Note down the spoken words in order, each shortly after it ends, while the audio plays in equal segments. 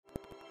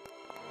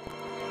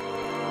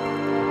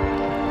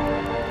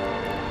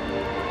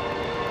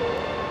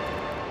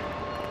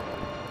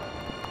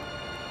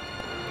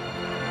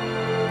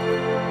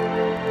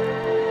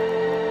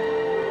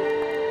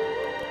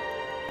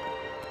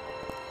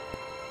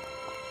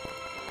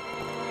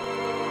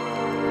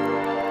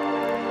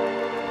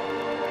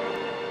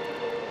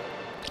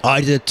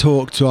I did a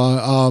talk to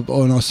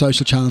on our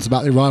social channels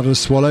about the arrival of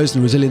swallows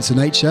and the resilience of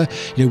nature.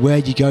 Where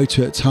you go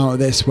to at a time like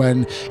this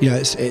when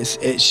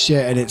it's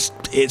shit and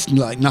it's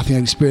like nothing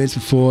I've experienced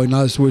before. And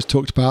I always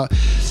talked about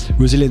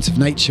resilience of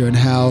nature and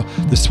how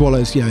the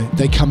swallows,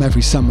 they come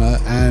every summer,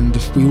 and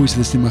we always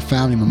did this in my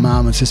family. My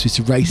mum and sister used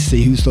to race to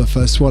see who's the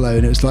first swallow,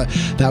 and it was like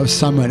that was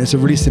summer, and it's a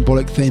really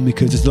symbolic thing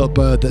because it's a little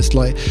bird that's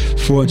like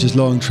 4 inches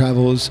long,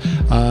 travels.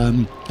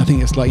 I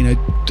think it's like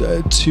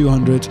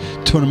 200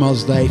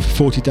 miles a day for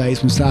 40 days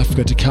from South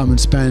Africa to come and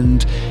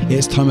spend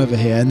its time over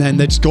here, and then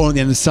they're just gone at the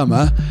end of the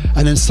summer,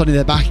 and then suddenly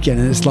they're back again.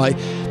 And it's like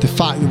the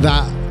fact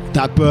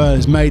that bird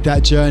has made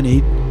that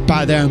journey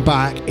back there and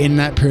back in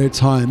that period of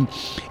time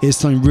is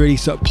something really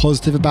sort of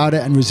positive about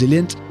it and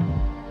resilient.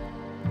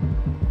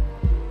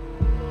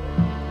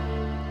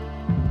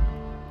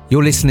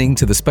 You're listening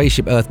to the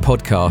Spaceship Earth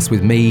podcast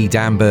with me,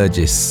 Dan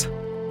Burgess.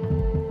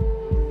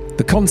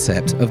 The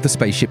concept of the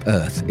Spaceship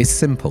Earth is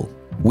simple.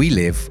 We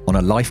live on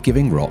a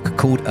life-giving rock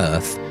called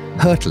Earth,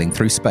 hurtling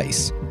through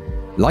space.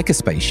 Like a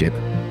spaceship,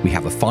 we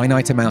have a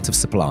finite amount of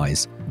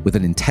supplies with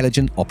an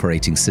intelligent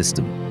operating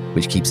system,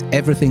 which keeps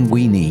everything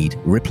we need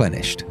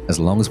replenished as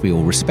long as we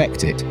all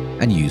respect it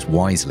and use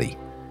wisely.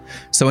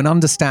 So an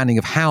understanding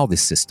of how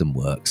this system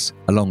works,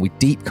 along with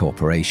deep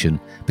cooperation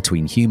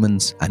between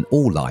humans and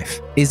all life,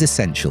 is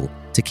essential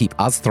to keep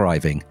us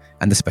thriving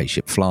and the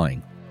spaceship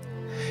flying.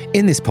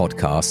 In this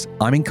podcast,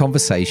 I'm in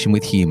conversation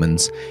with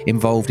humans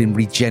involved in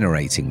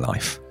regenerating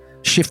life,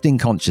 shifting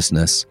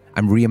consciousness,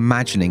 and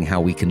reimagining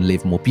how we can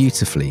live more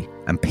beautifully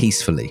and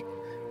peacefully.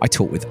 I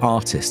talk with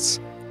artists,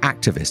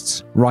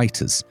 activists,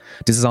 writers,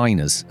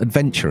 designers,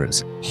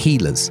 adventurers,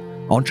 healers,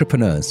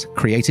 entrepreneurs,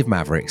 creative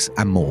mavericks,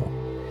 and more.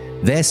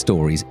 Their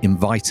stories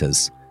invite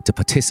us to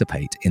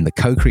participate in the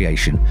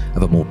co-creation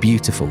of a more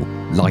beautiful,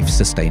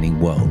 life-sustaining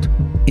world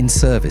in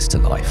service to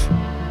life,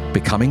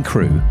 becoming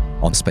crew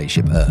on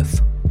Spaceship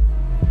Earth.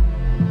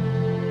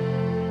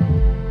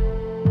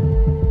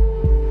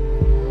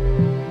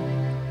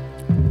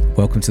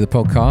 Welcome to the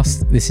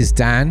podcast. This is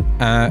Dan.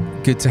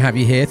 Good to have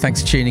you here.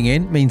 Thanks for tuning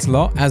in. Means a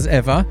lot, as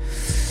ever.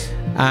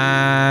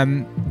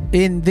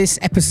 In this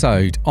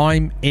episode,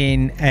 I'm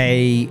in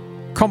a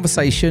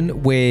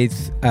conversation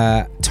with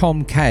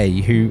Tom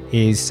Kay, who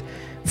is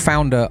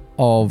founder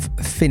of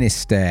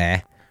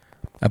Finisterre,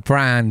 a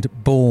brand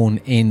born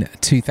in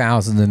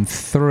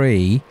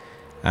 2003,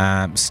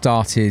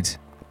 started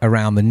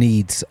around the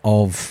needs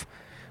of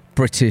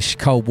British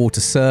cold water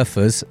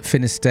surfers.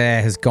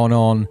 Finisterre has gone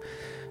on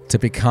to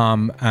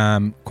become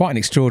quite an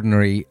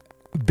extraordinary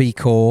B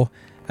Corp,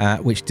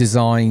 which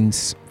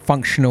designs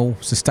functional,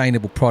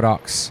 sustainable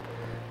products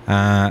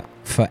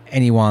for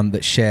anyone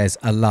that shares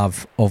a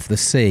love of the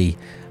sea.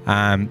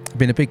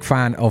 Been a big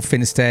fan of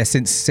Finisterre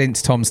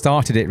since Tom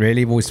started it,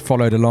 really. I've always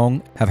followed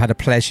along. Have had a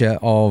pleasure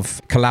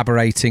of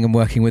collaborating and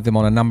working with them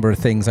on a number of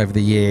things over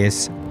the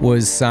years.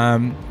 Was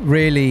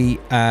really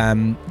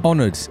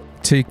honoured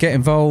to get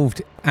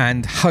involved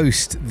and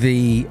host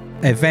the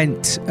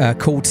event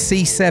called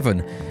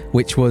C7,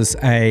 which was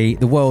the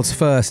world's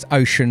first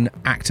ocean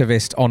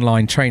activist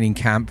online training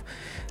camp,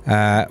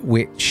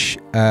 which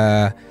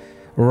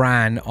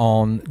ran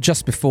on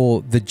just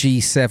before the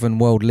G7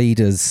 World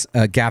Leaders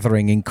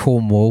gathering in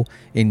Cornwall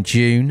in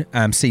June.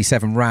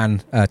 C7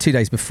 ran 2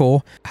 days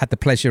before. Had the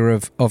pleasure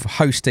of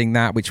hosting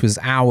that, which was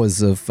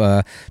hours of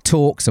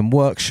talks and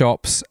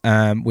workshops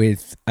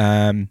with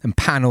and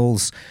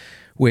panels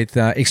with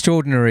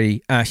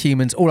extraordinary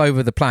humans all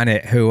over the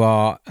planet who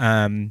are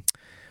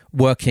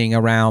working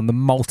around the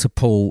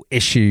multiple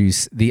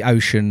issues the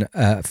ocean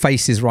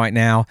faces right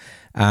now,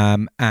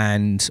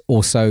 and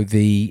also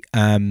the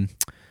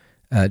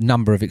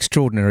number of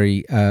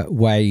extraordinary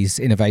ways,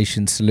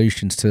 innovation,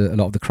 solutions to a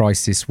lot of the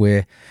crisis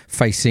we're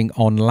facing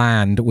on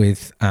land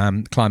with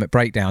climate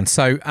breakdown.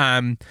 So,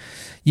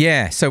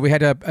 so we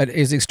had it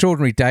was an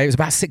extraordinary day. It was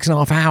about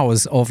 6.5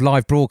 hours of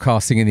live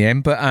broadcasting in the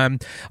end, but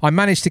I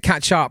managed to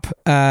catch up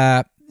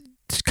a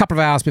couple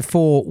of hours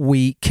before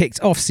we kicked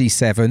off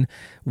C7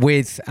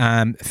 with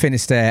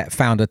Finisterre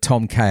founder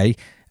Tom Kay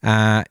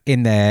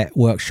in their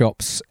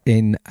workshops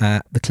in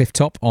the cliff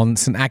top on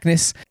St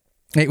Agnes.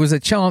 It was a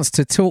chance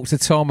to talk to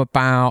Tom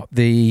about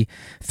the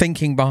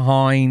thinking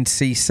behind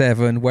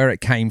C7, where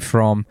it came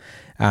from,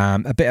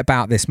 a bit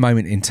about this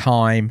moment in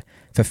time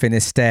for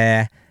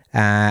Finisterre,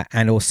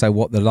 and also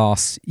what the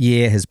last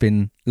year has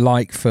been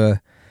like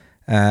for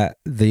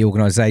the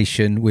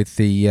organisation with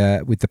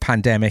the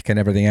pandemic and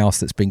everything else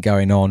that's been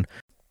going on.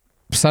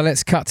 So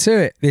let's cut to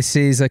it. This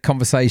is a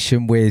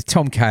conversation with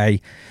Tom Kay,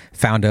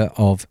 founder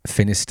of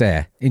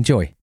Finisterre.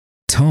 Enjoy.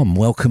 Tom,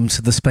 welcome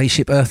to the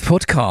Spaceship Earth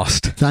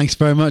podcast. Thanks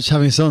very much for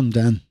having us on,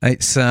 Dan.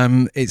 It's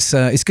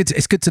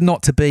good to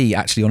not to be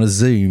actually on a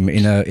Zoom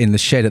in the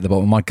shed at the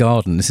bottom of my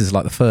garden. This is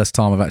like the first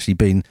time I've actually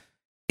been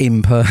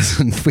in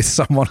person with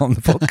someone on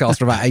the podcast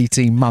for about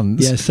 18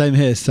 months. Yeah, same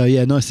here. So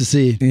yeah, nice to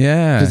see you.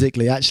 Yeah,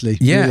 physically, actually.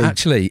 Yeah, really.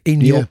 Actually, in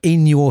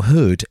your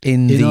hood,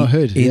 in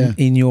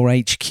your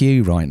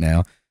HQ right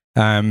now.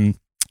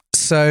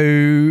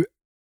 So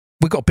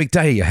we've got a big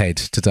day ahead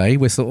today.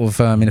 We're sort of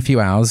in a few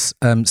hours.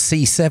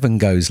 C7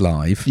 goes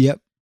live. Yep.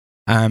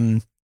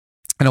 And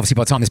obviously,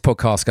 by the time this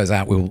podcast goes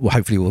out, we'll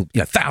hopefully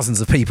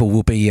thousands of people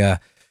will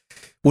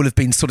have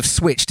been sort of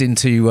switched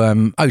into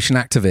ocean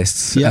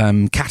activists,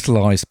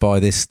 catalysed by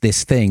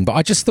this thing. But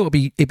I just thought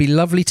it'd be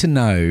lovely to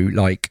know,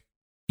 like,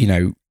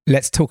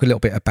 let's talk a little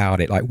bit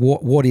about it. Like,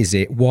 what is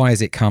it? Why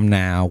has it come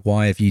now?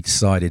 Why have you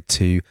decided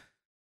to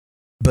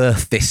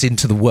birth this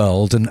into the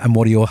world, and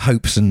what are your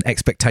hopes and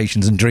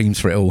expectations and dreams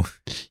for it all?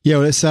 Yeah,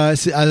 well, it's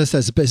as I said,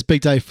 it's a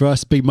big day for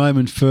us, a big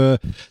moment for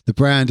the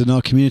brand and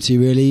our community,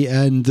 really.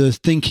 And the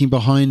thinking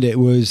behind it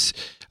was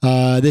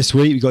this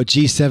week we got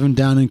G7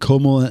 down in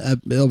Cornwall. It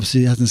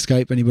obviously hasn't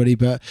escaped anybody,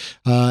 but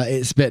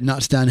it's a bit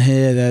nuts down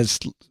here. There's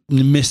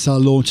missile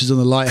launches on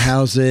the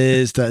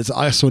lighthouses. There's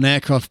ice on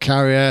aircraft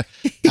carrier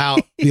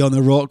out beyond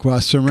the rock where I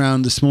swim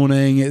around this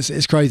morning.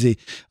 It's crazy.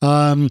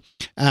 And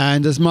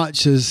as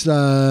much as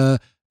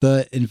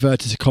the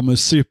inverted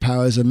commas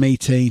superpowers are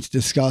meeting to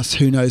discuss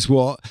who knows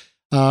what,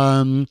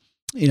 down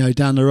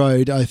the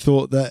road, I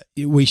thought that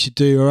we should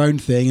do our own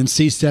thing. And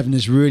C7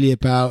 is really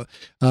about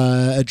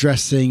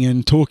addressing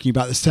and talking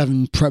about the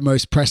 7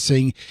 most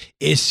pressing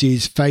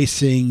issues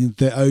facing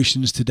the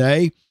oceans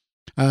today.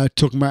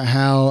 Talking about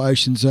how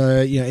oceans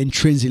are,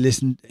 intrinsically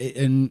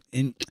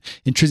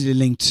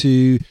linked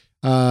to,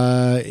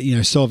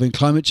 solving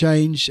climate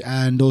change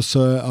and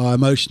also our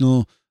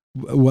emotional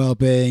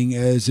well-being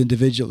as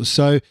individuals.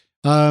 So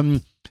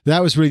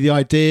that was really the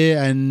idea,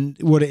 and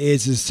what it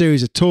is a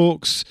series of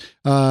talks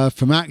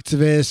from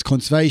activists,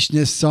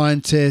 conservationists,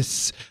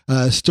 scientists,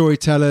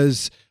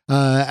 storytellers,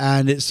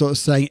 and it's sort of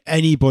saying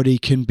anybody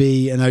can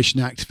be an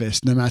ocean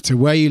activist, no matter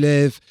where you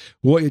live,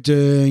 what you're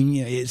doing.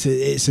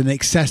 It's an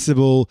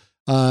accessible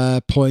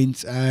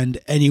point, and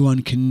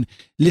anyone can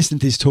listen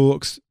to these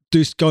talks,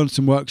 go on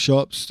some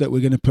workshops that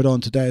we're going to put on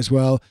today as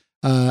well,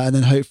 and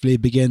then hopefully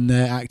begin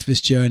their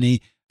activist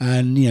journey.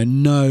 And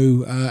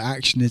no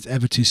action is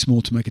ever too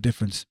small to make a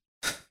difference.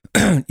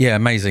 Yeah,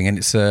 amazing, and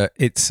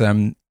it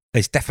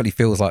definitely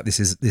feels like this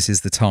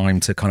is the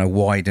time to kind of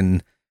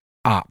widen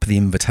up the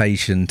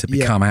invitation to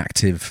become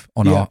active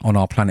on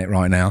our planet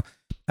right now.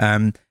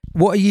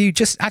 What are you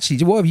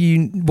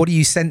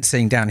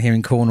sensing down here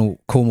in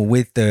Cornwall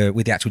with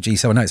the actual G?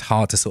 So I know it's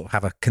hard to sort of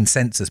have a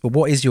consensus, but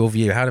what is your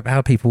view? How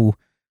are people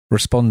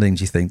responding,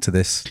 do you think, to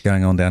this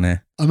going on down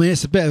here? I mean,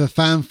 it's a bit of a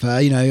fanfare.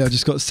 I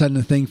just got sent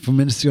a thing from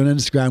Ministry on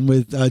Instagram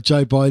with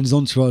Joe Biden's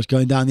entourage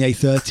going down the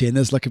A30, and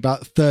there's like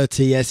about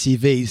 30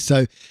 SUVs.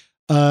 So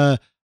I'm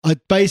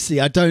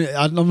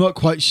not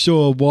quite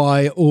sure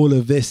why all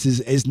of this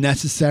is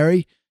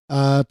necessary,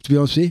 to be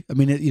honest with you. I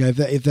mean,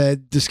 if they're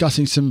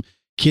discussing some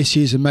key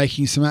issues and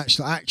making some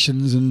actual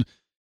actions and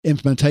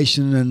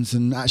implementation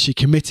and actually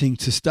committing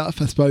to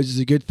stuff, I suppose is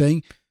a good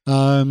thing.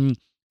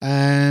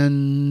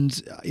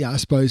 And I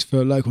suppose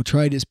for local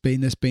trade, there's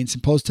been some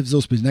positives, there's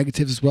also been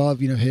negatives as well.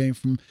 Hearing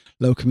from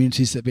local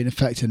communities that have been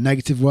affected in a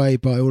negative way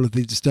by all of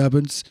the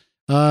disturbance.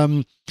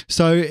 I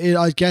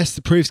guess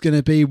the proof's going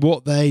to be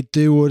what they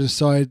do or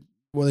decide,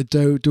 what they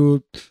do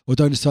or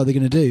don't decide they're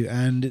going to do,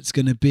 and it's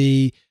going to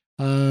be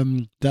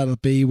that'll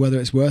be whether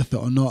it's worth it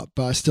or not.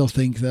 But I still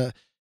think that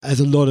there's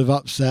a lot of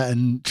upset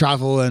and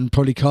travel and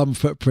probably carbon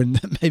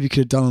footprint that maybe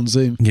could have done on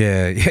Zoom.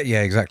 Yeah,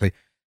 exactly.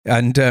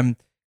 And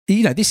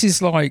this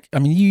is like, I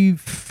mean, you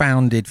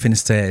founded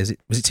Finisterre,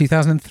 was it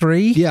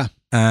 2003? Yeah.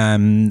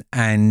 And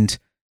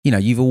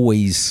you've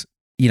always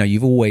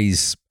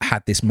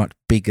had this much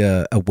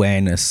bigger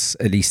awareness,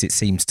 at least it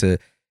seems to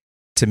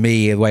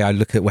me, the way I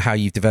look at how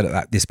you've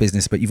developed this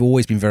business, but you've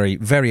always been very,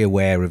 very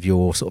aware of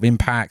your sort of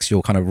impacts,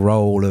 your kind of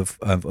role of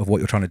what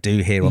you're trying to do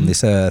here on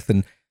this earth.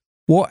 And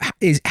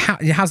how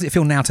does it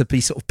feel now to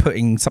be sort of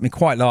putting something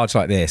quite large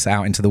like this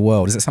out into the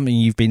world? Is it something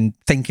you've been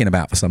thinking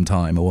about for some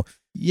time, or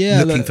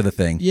looking for the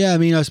thing? Yeah, I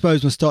mean, I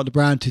suppose when I started the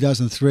brand in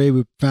 2003,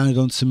 we founded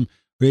on some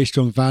really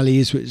strong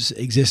values which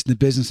exist in the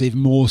business, even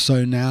more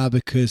so now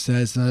because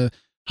there's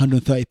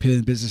 130 people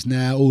in the business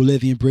now, all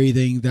living and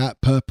breathing that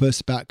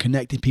purpose about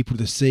connecting people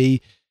to the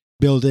sea,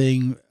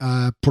 building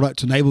product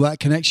to enable that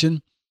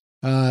connection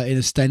in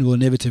a sustainable,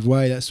 innovative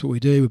way. That's what we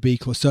do. We're B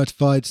Corp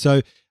certified.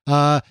 So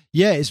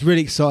it's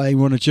really exciting.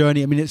 We're on a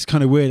journey. I mean, it's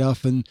kind of weird.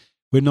 Often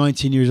we're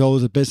 19 years old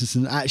as a business,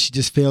 and it actually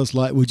just feels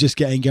like we're just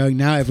getting going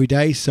now every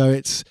day. So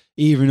it's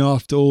even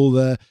after all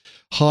the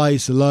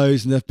highs, the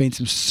lows, and there've been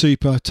some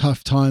super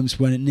tough times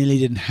when it nearly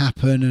didn't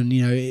happen. And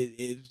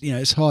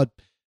it's hard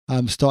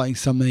starting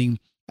something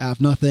out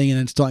of nothing, and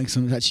then starting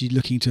something that's actually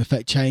looking to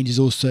affect change is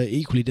also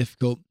equally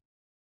difficult,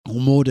 or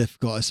more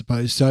difficult, I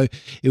suppose. So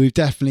we've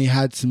definitely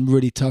had some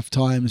really tough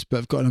times, but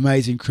I've got an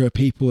amazing crew of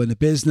people in the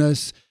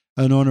business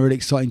and on a really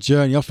exciting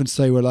journey. I often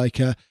say we're like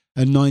a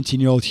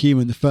 19-year-old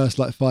human. The first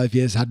 5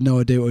 years had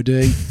no idea what we're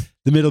doing.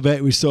 The middle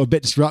bit was sort of a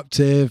bit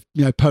disruptive,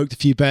 poked a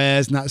few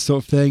bears and that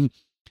sort of thing.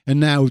 And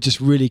now we're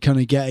just really kind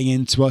of getting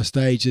into our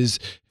stage as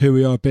who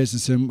we are,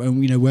 business, and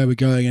where we're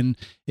going. And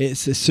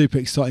it's a super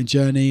exciting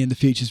journey, and the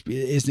future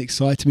isn't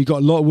exciting. We've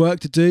got a lot of work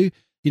to do.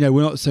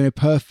 We're not saying we're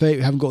perfect.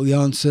 We haven't got all the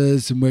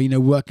answers, and we're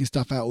working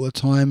stuff out all the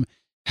time.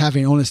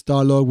 having honest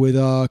dialogue with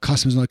our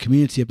customers and our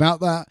community about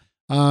that.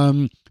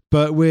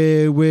 But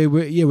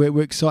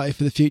we're excited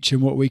for the future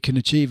and what we can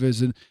achieve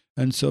as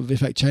and sort of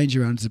effect change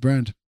around as a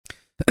brand.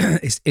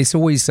 It's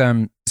always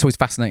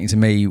fascinating to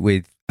me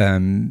with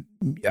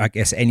I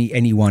guess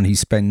anyone who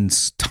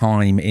spends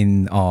time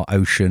in our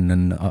ocean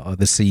and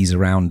the seas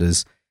around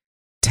us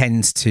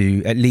tends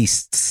to at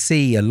least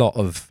see a lot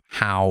of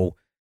how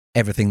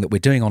everything that we're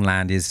doing on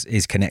land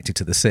is connected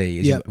to the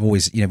sea. You've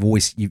always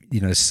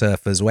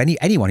surfers or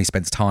anyone who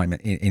spends time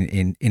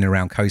in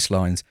around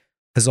coastlines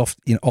has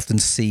often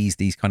sees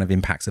these kind of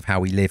impacts of how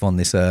we live on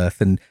this earth.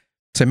 And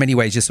so in many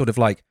ways, you're sort of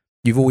like,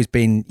 you've always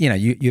been,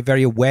 you're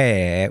very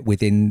aware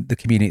within the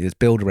community that's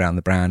built around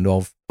the brand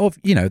of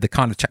the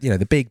kind of,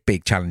 the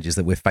big challenges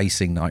that we're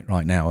facing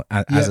right now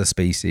as a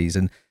species.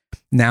 And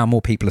now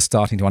more people are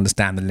starting to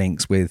understand the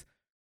links with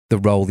the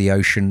role the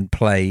ocean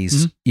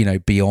plays,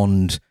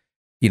 beyond,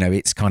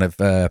 it's kind of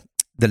the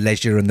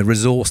leisure and the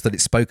resource that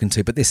it's spoken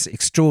to, but this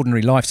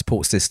extraordinary life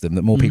support system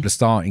that more people are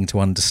starting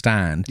to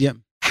understand. Yeah.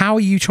 How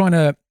are you trying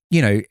to,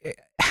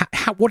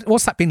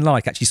 what's that been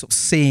like, actually sort of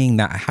seeing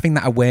that, having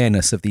that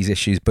awareness of these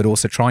issues, but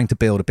also trying to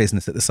build a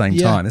business at the same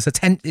time? It's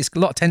a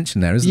lot of tension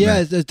there, isn't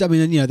there?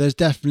 Yeah, there's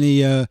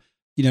definitely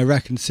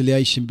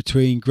reconciliation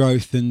between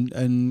growth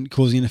and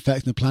causing an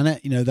effect on the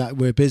planet. That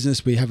we're a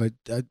business, we have a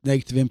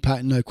negative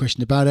impact, no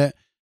question about it.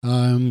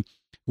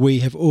 We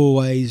have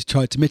always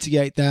tried to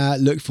mitigate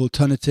that, look for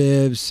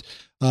alternatives.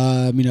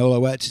 All our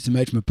wet are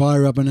made from a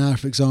bio-rubber now,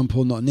 for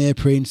example, not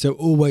neoprene. So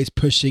always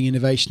pushing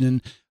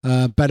innovation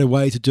and better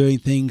ways of doing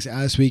things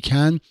as we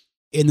can,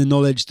 in the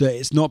knowledge that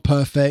it's not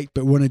perfect,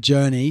 but we're on a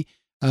journey.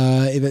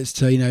 If it's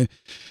to,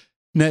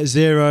 net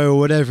zero or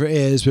whatever it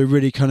is, we're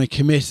really kind of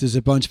committed as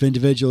a bunch of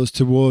individuals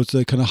towards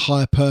a kind of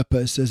higher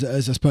purpose as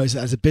I suppose,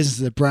 as a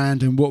business, as a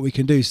brand, and what we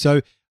can do.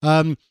 So,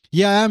 I'm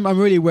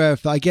really aware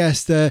of that. I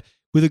guess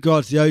with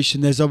regard to the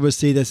ocean, there's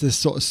this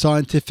sort of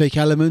scientific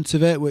element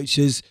of it, which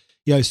is,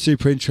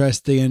 super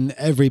interesting, and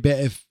every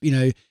bit of,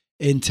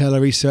 intel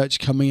or research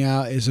coming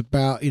out is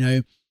about,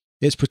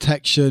 its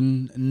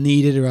protection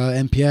needed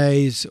around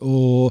MPAs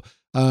or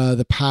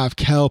the power of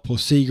kelp or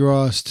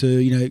seagrass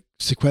to,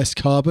 sequester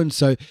carbon.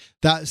 So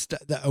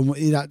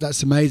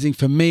that's amazing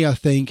for me, I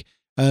think.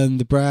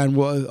 And the brand,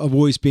 what I've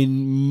always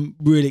been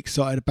really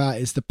excited about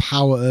is the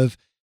power of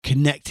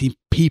connecting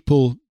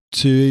people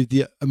to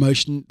the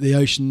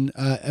ocean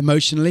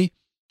emotionally.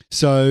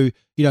 So,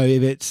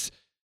 if it's,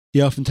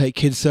 you often take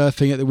kids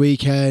surfing at the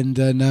weekend,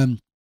 and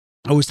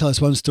I always tell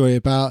this one story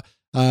about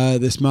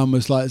this mum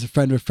was like, as a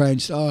friend of a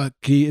friend, she said,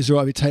 is it all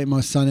right if we take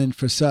my son in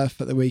for a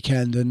surf at the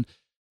weekend? And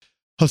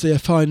I was like, yeah,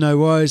 fine, no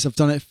worries. I've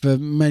done it for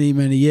many,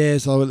 many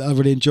years. I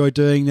really enjoyed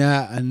doing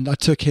that. And I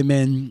took him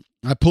in,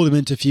 I pulled him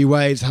into a few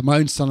waves, had my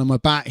own son on my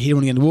back. He didn't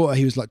want to get in the water.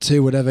 He was like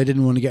 2, whatever. He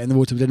didn't want to get in the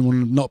water, but didn't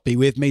want to not be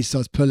with me. So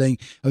I was pulling.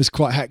 I was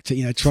quite hectic,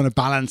 trying to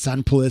balance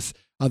and pull this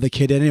other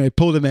kid in. Anyway,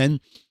 pulled him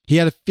in. He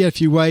had a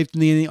few waves in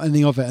the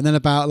ending of it. And then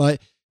about like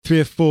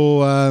 3 or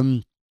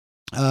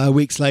 4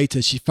 weeks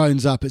later, she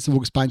phones up. It's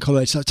August Bank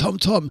holiday. She's like,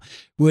 Tom,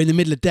 we're in the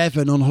middle of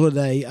Devon on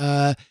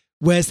holiday.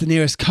 Where's the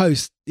nearest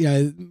coast?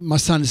 My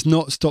son has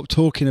not stopped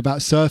talking about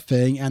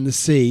surfing and the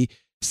sea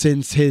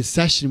since his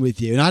session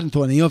with you. And I hadn't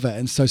thought anything of it.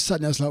 And so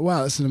suddenly I was like,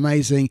 wow, that's an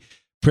amazing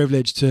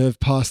privilege to have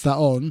passed that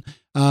on.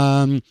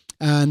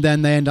 And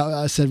then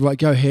I said, right,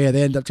 go here.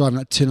 They end up driving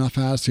like 2.5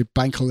 hours through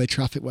bank holiday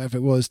traffic, whatever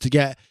it was, to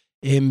get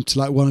him to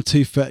like 1 or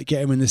 2 foot,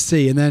 get him in the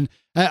sea. And then,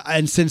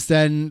 and since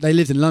then they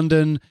lived in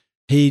London.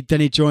 He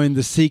joined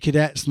the Sea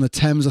Cadets on the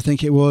Thames, I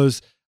think it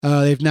was.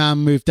 They've now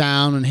moved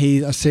down, and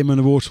I see him on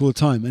the water all the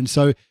time. And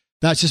so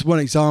that's just one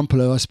example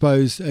of, I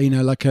suppose, I'm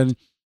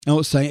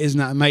not saying isn't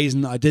that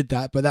amazing that I did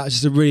that, but that's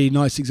just a really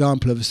nice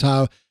example of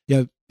how,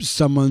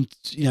 someone,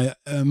 a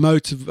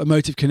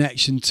emotive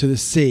connection to the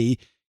sea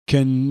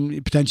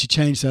can potentially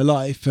change their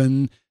life.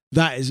 And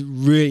that is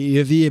really,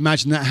 if you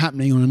imagine that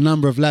happening on a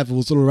number of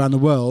levels all around the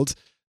world,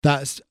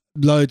 that's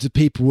loads of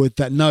people with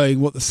that knowing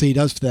what the sea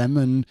does for them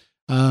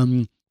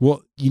and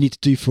what you need to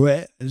do for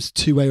it. It's a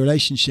two-way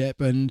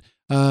relationship and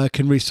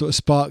can really sort of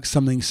spark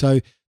something. So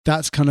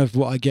that's kind of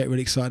what I get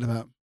really excited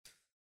about.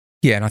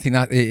 Yeah, and I think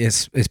that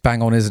it's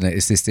bang on, isn't it?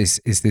 It's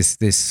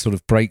this sort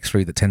of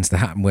breakthrough that tends to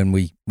happen when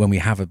we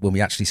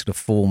actually sort of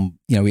form,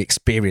 we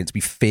experience,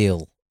 we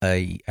feel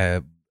a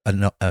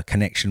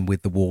connection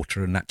with the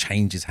water, and that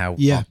changes how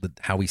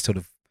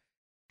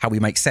we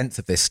make sense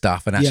of this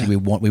stuff, and actually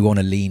we want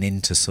to lean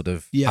into sort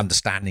of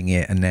understanding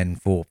it, and then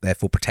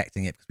therefore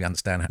protecting it because we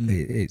understand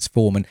its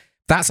form. And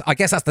I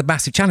guess that's the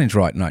massive challenge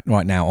right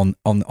now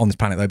on this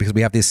planet, though, because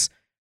we have this.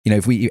 How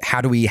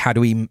can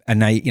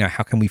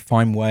we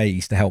find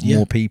ways to help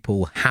more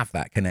people have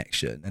that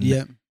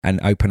connection and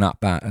open up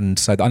that? And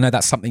so I know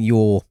that's something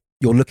you're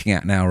looking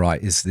at now,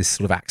 right? Is this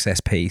sort of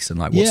access piece and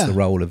like what's the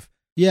role of?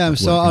 Yeah,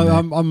 so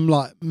I'm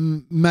like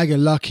mega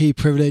lucky,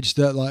 privileged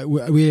that like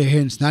we're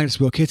here in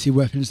Snagsborough, Kitty,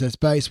 Finisterre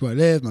space where I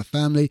live, my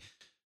family,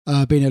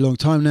 been here a long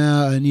time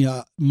now,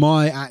 and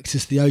my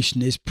access to the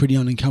ocean is pretty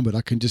unencumbered.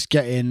 I can just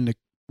get in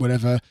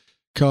whatever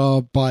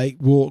car, bike,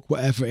 walk,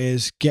 whatever it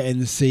is, get in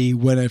the sea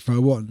whenever I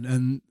want,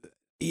 and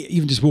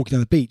even just walking down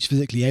the beach,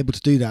 physically able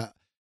to do that.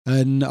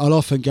 And I'll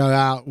often go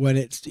out when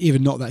it's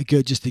even not that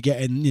good, just to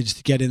get in, just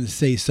to get in the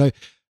sea. So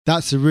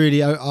that's a really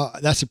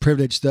that's a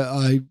privilege that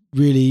I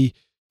really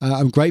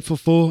I'm grateful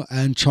for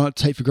and try not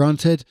to take for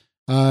granted.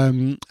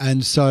 And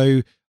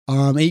so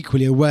I'm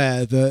equally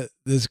aware that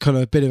there's kind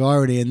of a bit of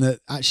irony in that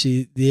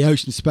actually the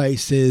ocean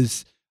space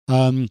is,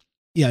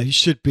 it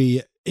should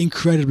be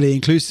incredibly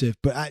inclusive,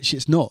 but actually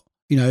it's not.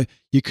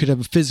 You could have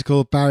a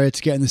physical barrier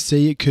to get in the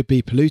sea. It could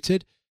be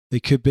polluted.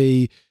 It could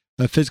be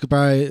a physical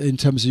barrier in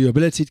terms of your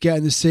ability to get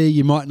in the sea.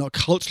 You might not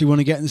culturally want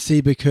to get in the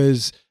sea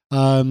because,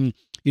 there's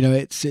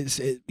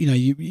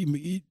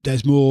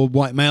more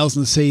white males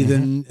in the sea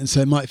and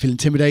so it might feel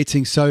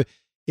intimidating. So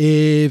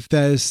if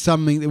there's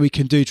something that we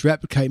can do to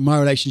replicate my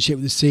relationship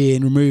with the sea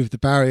and remove the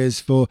barriers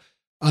for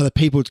other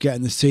people to get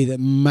in the sea that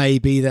may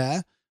be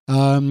there,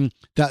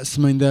 that's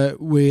something that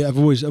I've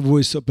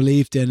always sort of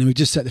believed in. And we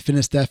just set the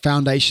Finisterre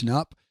Foundation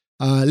up,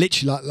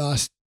 literally like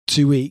last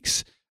 2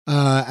 weeks.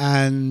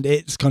 And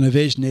its kind of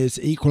vision is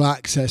equal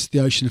access to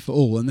the ocean for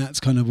all. And that's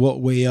kind of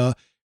what we are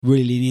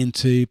really leaning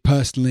into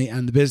personally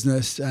and the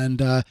business.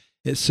 And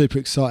it's super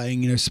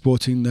exciting,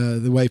 supporting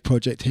the Wave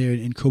project here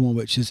in Cornwall,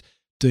 which is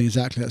doing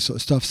exactly that sort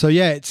of stuff. So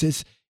yeah,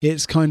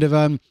 it's kind of,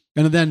 and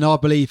then our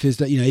belief is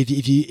that,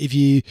 if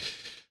you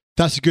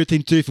that's a good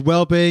thing to do for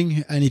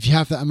well-being. And if you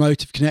have that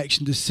emotive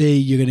connection to sea,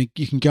 you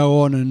can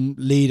go on and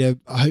lead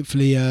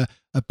hopefully a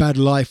better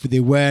life with the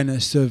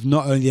awareness of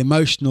not only the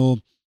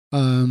emotional,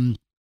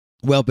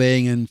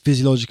 well-being and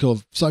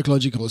physiological,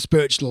 psychological,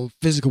 spiritual,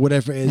 physical,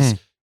 whatever it is,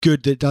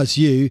 good that it does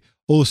you.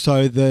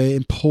 Also, the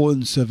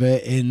importance of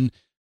it in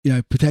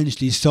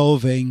potentially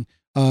solving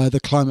the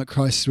climate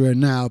crisis we're in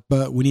now.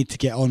 But we need to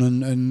get on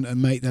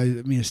and make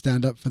those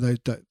stand up for those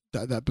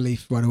that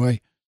belief right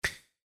away.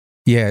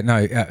 Yeah,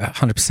 no,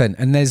 100%.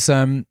 And there's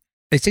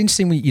it's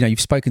interesting when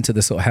you've spoken to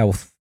the sort of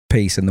health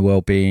piece and the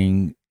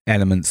well-being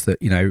elements that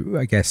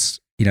I guess.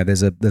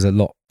 There's a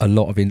lot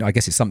of I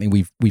guess it's something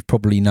we've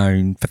probably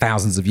known for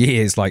thousands of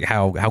years, like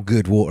how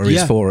good water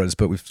is for us,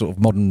 but with sort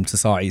of modern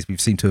societies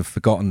we've seemed to have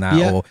forgotten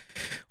that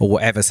or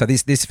whatever. So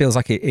this feels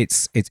like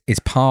it's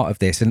part of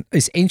this, and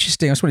it's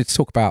interesting. I just wanted to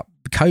talk about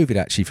COVID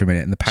actually for a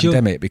minute and the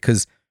pandemic,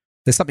 because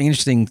there's something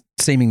interesting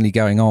seemingly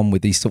going on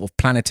with these sort of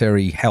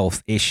planetary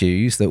health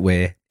issues that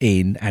we're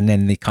in, and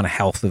then the kind of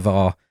health of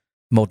our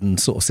modern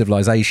sort of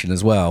civilization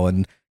as well.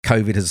 And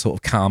COVID has sort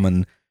of come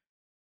and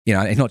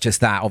it's not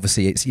just that.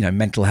 Obviously, it's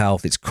mental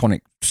health, it's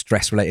chronic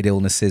stress-related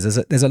illnesses.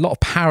 There's a lot of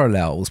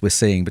parallels we're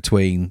seeing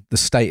between the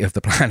state of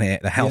the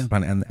planet, the health of the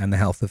planet, and the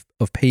health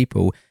of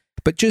people.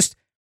 But just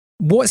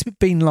what's it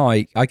been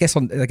like? I guess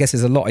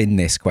there's a lot in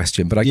this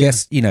question, but I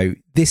guess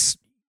this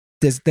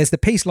there's the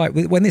piece like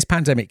when this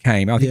pandemic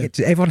came. I think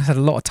everyone had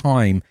a lot of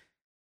time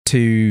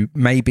to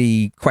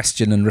maybe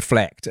question and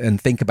reflect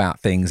and think about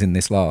things in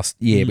this last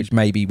year, which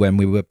maybe when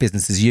we were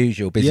business as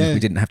usual, we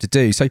didn't have to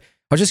do. So I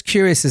was just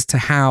curious as to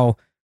how.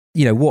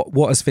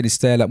 What has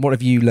Finisterre learned? What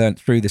have you learned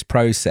through this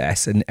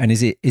process? And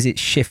is it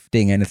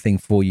shifting anything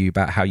for you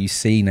about how you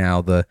see now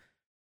the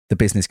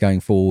business going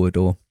forward?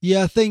 Or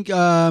I think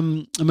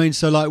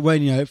so like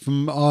when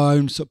from our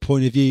own sort of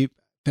point of view,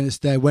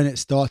 Finisterre, when it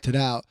started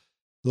out,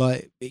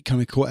 like it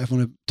kind of caught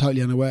everyone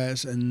totally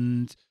unawares,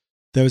 and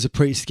there was a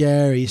pretty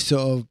scary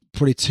sort of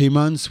probably 2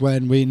 months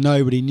when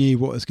nobody knew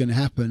what was going to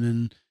happen.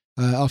 And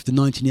after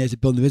 19 years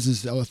of building the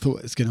business, I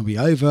thought it's going to be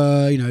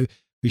over.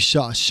 We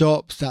shut our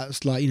shops.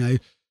 That's like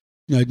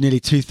nearly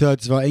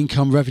 2/3 of our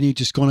income revenue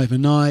just gone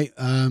overnight.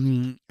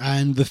 And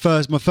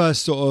my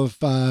first sort of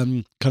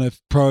kind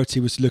of priority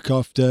was to look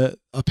after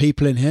our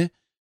people in here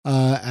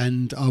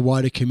and our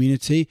wider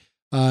community.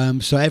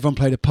 So everyone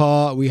played a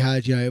part. We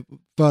had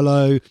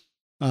furlough,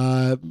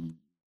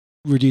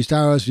 reduced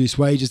hours, reduced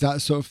wages,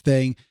 that sort of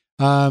thing.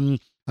 And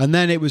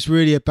then it was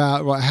really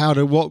about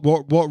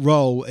what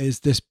role is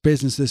this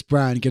business, this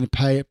brand going to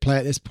play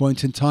at this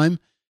point in time?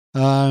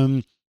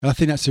 And I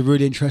think that's a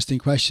really interesting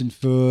question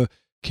for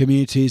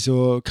communities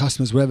or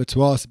customers, whatever,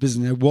 to ask the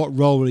business, what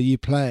role are you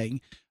playing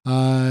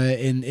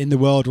in the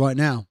world right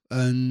now?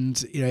 And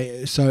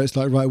so it's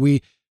like, right,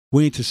 we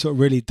need to sort of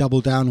really double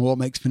down on what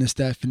makes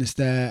Finisterre,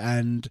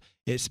 and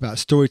it's about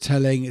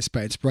storytelling, it's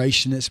about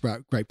inspiration, it's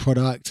about great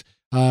product,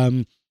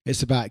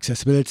 it's about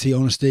accessibility,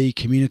 honesty,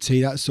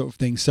 community, that sort of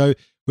thing. So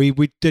we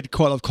did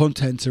quite a lot of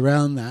content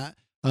around that,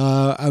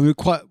 and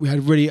we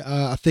had really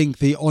I think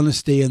the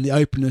honesty and the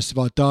openness of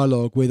our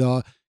dialogue with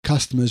our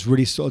customers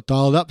really sort of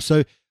dialed up.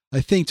 So I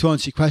think, to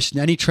answer your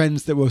question, any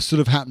trends that were sort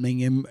of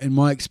happening in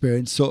my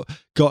experience sort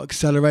of got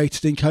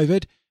accelerated in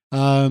COVID,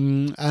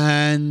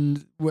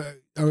 and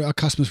our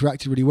customers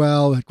reacted really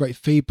well, had great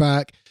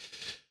feedback.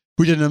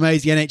 We did an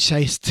amazing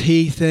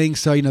NHST thing.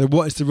 So,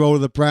 what is the role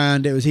of the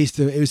brand? It was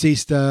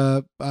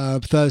Easter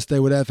Thursday,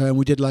 whatever, and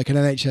we did like an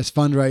NHS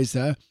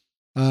fundraiser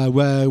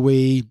where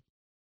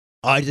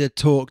I did a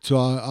talk to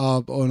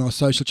on our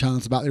social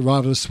channels about the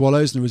arrival of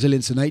swallows and the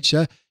resilience of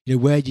nature.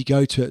 Where do you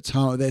go to at a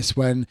time like this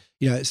when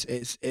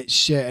it's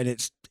shit and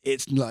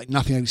it's like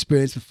nothing I've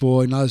experienced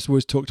before. And I was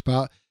always talked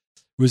about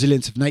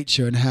resilience of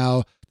nature and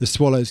how the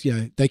swallows,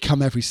 they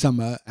come every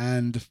summer,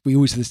 and we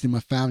always had this in my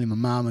family. My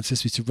mum and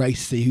sister used to race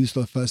to see who's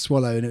the first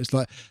swallow, and it was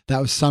like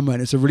that was summer,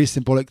 and it's a really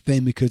symbolic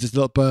thing because there's a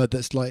little bird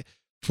that's like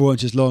 4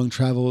 inches long,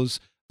 travels.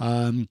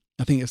 I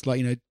think it's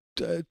like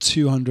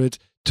 200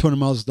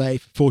 miles a day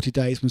for 40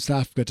 days from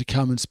South Africa to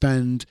come and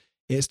spend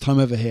its time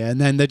over here,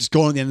 and then they're just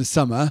gone at the end of the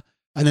summer,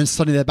 and then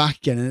suddenly they're back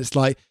again, and it's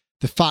like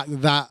the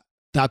fact that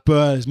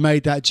bird has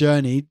made that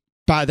journey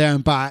back there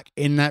and back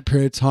in that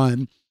period of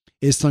time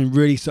is something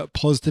really sort of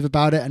positive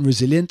about it and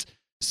resilient.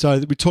 So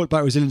we talked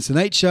about resilience in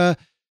nature,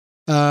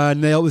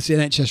 and they obviously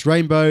NHS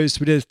rainbows.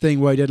 We did a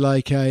thing where we did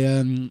like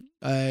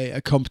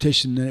a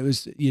competition, and it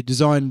was you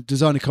design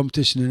a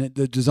competition, and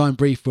the design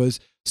brief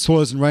was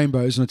swallows and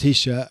rainbows on a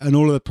t-shirt, and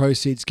all of the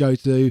proceeds go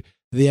to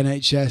the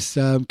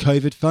NHS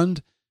COVID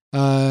fund,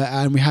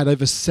 and we had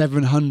over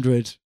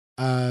 700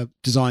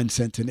 designs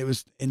sent in. It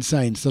was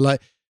insane. So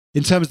like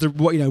in terms of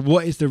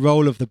what is the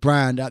role of the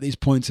brand at these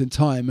points in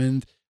time,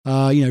 and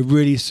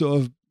really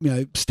sort of,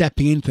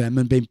 stepping into them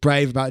and being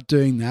brave about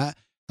doing that.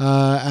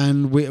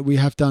 And we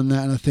have done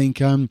that. And I think,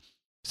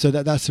 so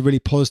that's a really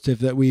positive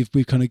that we've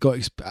kind of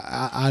got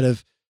out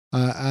of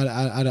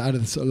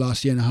the sort of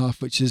last year and a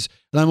half, which is,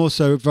 and I'm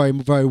also very,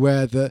 very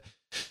aware that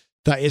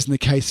isn't the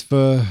case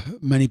for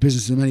many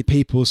businesses and many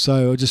people.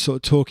 So we're just sort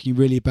of talking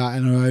really about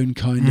in our own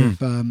kind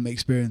of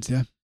experience.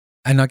 Yeah.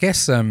 And I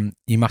guess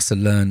you must have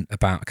learned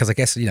about, because I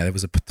guess, there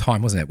was a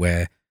time, wasn't it,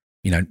 where,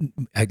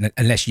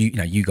 unless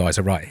you guys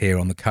are right here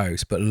on the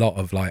coast, but a lot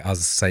of like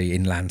us, say,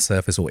 inland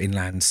surfers or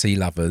inland sea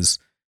lovers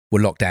were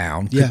locked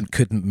down,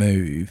 couldn't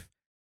move.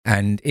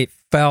 And it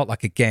felt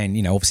like, again,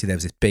 obviously there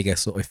was this bigger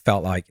sort of, it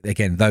felt like,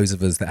 again, those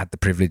of us that had the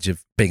privilege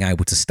of being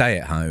able to stay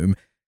at home,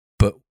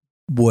 but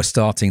were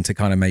starting to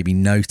kind of maybe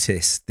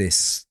notice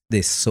this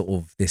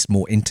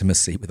more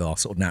intimacy with our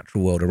sort of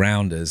natural world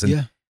around us.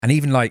 And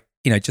even like,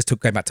 just to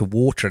go back to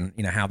water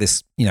and, how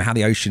this, how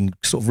the ocean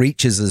sort of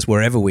reaches us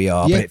wherever we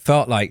are. Yeah. But it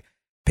felt like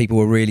people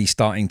were really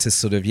starting to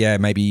sort of,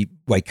 maybe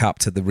wake up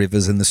to the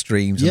rivers and the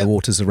streams and the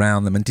waters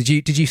around them. And did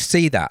you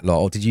see that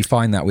lot, or did you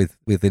find that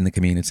within the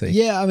community?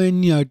 Yeah, I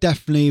mean,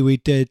 definitely we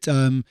did.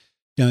 So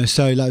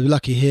like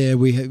lucky here,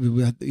 we had,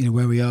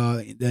 where we are.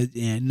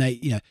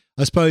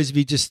 I suppose if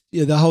you just,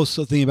 the whole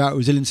sort of thing about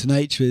resilience in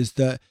nature is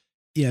that,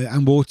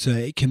 and water,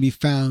 it can be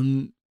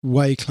found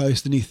way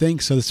closer than you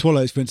think. So the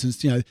swallows, for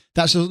instance,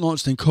 that's not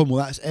just in Cornwall,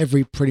 that's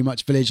every pretty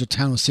much village or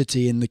town or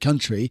city in the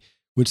country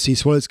would see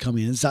swallows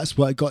coming in. And that's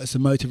what got us a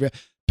motive.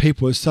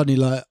 People were suddenly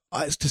like,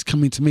 it's just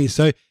coming to me.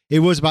 So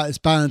it was about this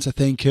balance, I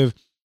think, of,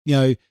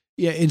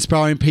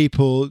 inspiring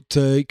people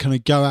to kind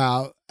of go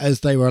out as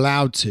they were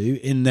allowed to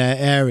in their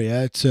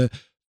area to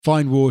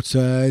find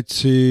water,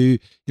 to,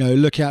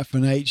 look out for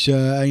nature.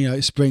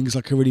 And, spring's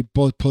like a really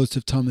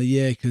positive time of the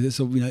year because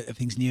it's all,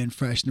 everything's new and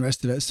fresh and the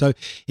rest of it. So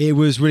it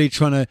was really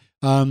trying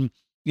to,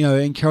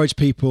 encourage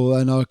people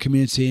and our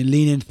community and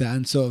lean into that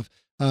and sort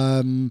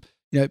of,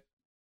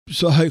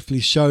 sort of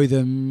hopefully show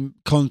them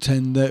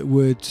content that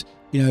would,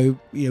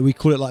 we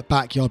call it like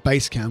backyard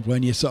base camp,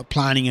 when you're sort of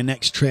planning a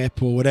next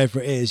trip or whatever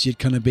it is, you'd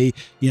kind of be,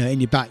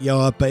 in your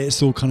backyard, but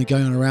it's all kind of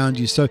going on around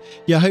you. So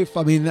yeah,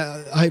 hopefully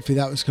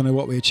that was kind of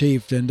what we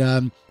achieved.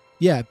 And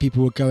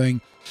people were going,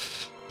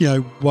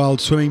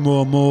 wild swimming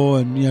more and more,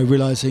 and,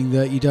 realizing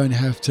that you don't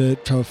have to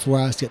travel 4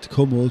 hours to get to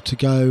Cornwall to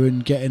go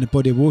and get in a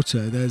body of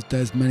water.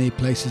 There's many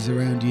places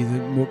around you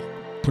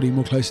that probably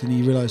more closer than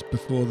you realized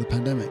before the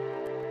pandemic.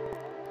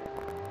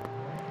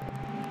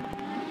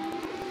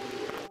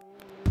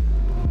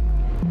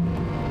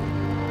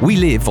 We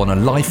live on a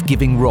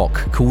life-giving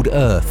rock called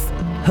Earth,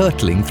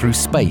 hurtling through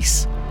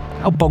space.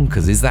 How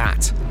bonkers is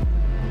that?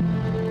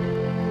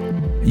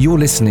 You're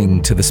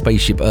listening to the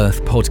Spaceship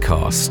Earth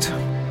podcast.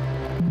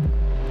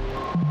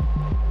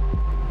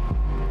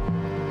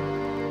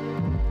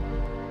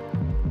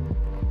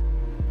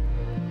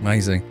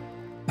 Amazing.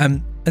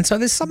 And so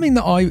there's something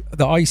that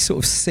I sort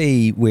of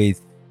see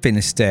with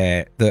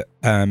Finisterre that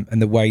and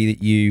the way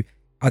that you,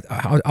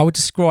 I would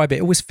describe it.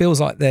 It always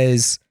feels like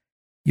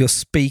you're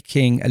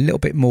speaking a little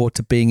bit more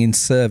to being in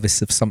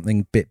service of something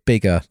a bit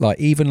bigger. Like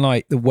even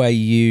like the way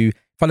if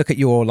I look at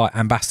your like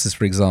ambassadors,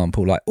 for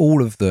example, like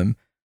all of them,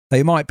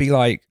 they might be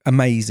like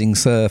amazing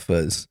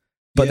surfers,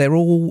 but they're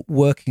all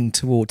working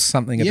towards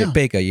something a bit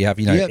bigger. You have,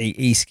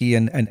 Eski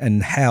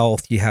and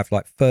health. You have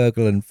like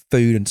Fergal and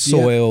food and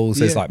soils.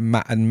 There's like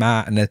Matt,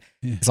 and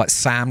it's like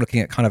Sam looking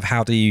at kind of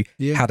how do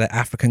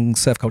African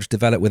surf culture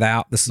develop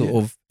without the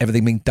sort of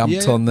everything being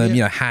dumped on them.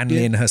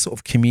 Hanley and her sort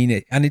of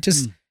community, and it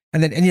just.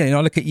 And then,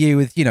 I look at you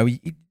with,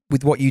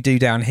 with what you do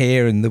down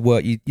here and the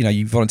work you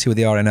volunteer with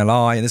the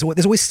RNLI, and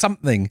there's always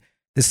something.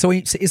 Has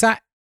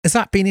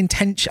that been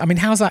intention? I mean,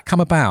 how's that come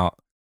about?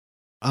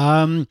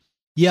 I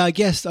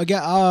guess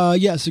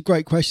it's a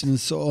great question.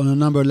 It's sort of on a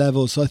number of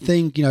levels. So I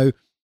think,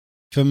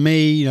 for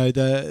me,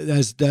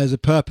 there's a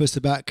purpose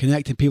about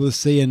connecting people to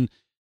sea, and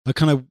I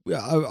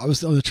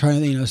was on the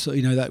train,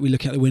 that we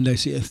look out the window,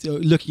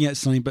 looking at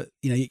something, but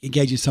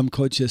engaging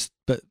subconscious,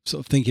 but sort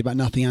of thinking about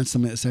nothing and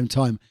something at the same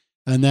time.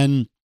 And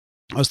then,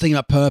 I was thinking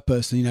about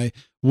purpose and,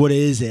 what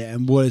is it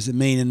and what does it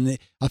mean? And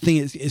I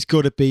think it's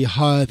got to be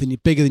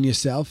bigger than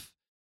yourself,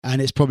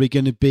 and it's probably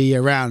going to be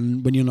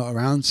around when you're not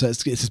around. So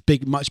it's this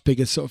big, much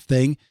bigger sort of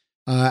thing,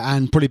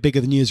 and probably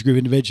bigger than you as a group of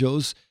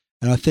individuals.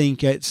 And I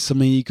think it's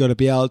something you've got to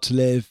be able to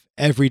live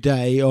every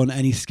day on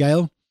any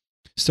scale.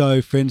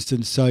 So, for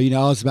instance, I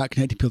was about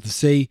connecting people to the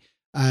sea,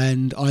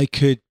 and I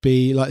could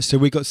be like, so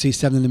we got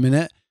C7 in a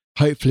minute.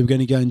 Hopefully, we're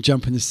going to go and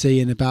jump in the sea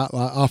in about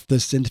like after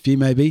this interview,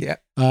 maybe, yeah.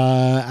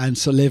 And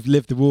so live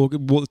the walk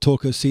the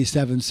talk of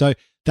C7. So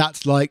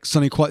that's like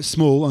something quite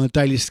small on a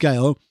daily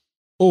scale,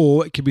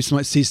 or it could be something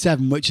like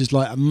C7, which is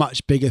like a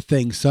much bigger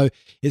thing. So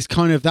it's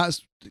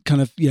that's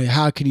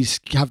how can you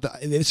have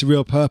that? If it's a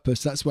real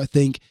purpose, that's what I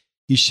think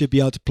you should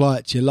be able to apply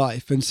it to your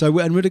life. And so,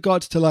 and with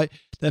regards to like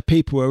the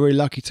people we're really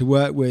lucky to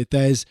work with,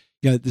 there's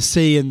the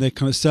sea and the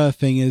kind of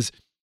surfing is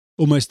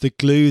almost the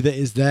glue that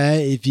is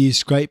there if you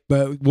scrape,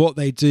 but what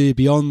they do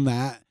beyond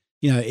that,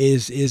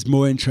 is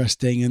more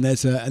interesting, and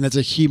there's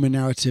a human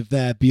narrative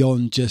there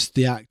beyond just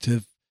the act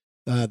of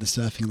the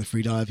surfing, the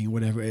free diving, or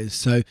whatever it is.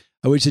 So,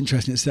 which is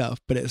interesting itself,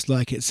 but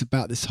it's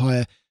about this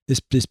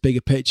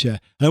bigger picture.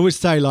 And I would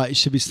say like it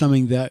should be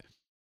something that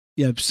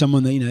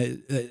someone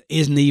that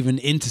isn't even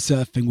into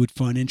surfing would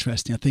find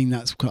interesting. I think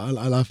that's quite.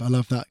 I love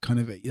that kind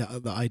of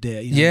that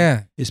idea.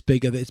 Yeah, it's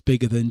bigger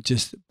than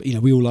just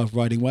we all love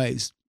riding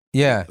waves.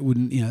 Yeah, it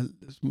wouldn't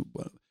it's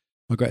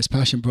my greatest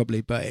passion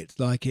probably, but it's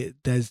like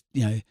there's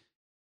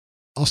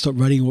I'll stop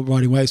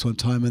riding waves one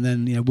time, and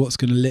then what's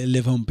going to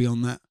live on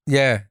beyond that.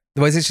 Yeah,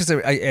 well, it's just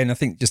and I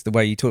think just the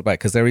way you talk about it,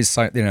 because there is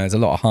there's a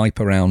lot of hype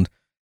around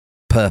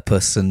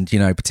purpose, and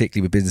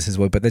particularly with businesses,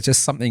 but there's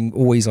just something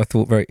always I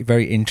thought very,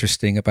 very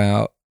interesting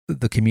about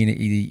the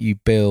community that you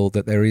build.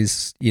 That there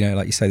is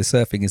like you say, the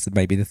surfing is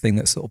maybe the thing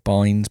that sort of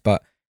binds,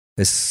 but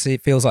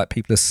it feels like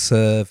people are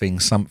serving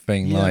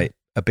something like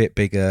a bit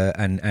bigger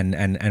and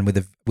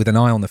with an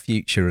eye on the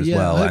future as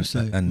well. I hope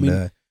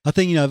so. I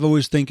think I've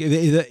always think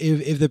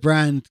if the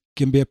brand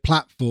can be a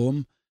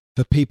platform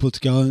for people to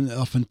go and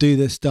off and do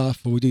this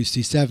stuff, or we do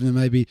C7, and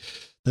maybe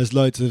there's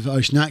loads of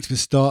ocean activists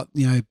start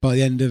by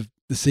the end of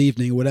this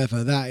evening or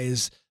whatever. That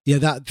is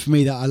that for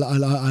me, that I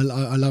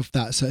love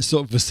that. So it's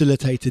sort of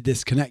facilitated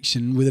this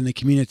connection within the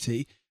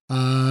community,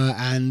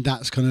 and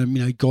that's kind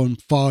of gone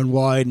far and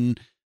wide, and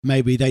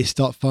maybe they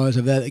start fires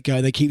over there that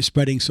go, they keep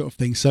spreading sort of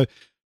thing. So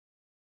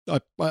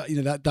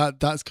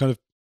that's kind of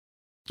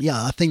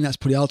I think that's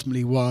pretty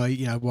ultimately why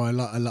I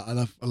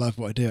love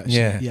what I do actually.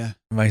 Yeah,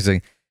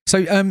 amazing.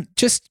 So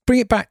just bring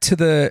it back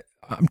to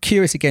I'm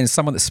curious again,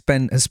 someone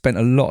that has spent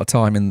a lot of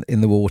time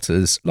in the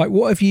waters, like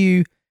what have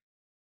you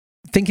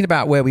thinking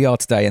about where we are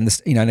today, and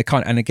this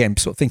and again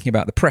sort of thinking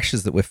about the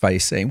pressures that we're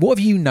facing, what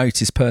have you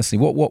noticed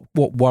personally, what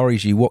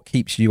worries you, what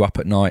keeps you up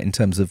at night in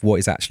terms of what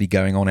is actually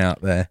going on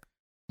out there?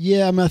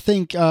 I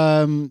think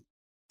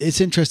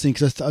it's interesting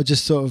because I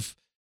just sort of,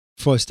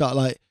 before I start,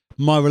 like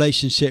my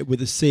relationship with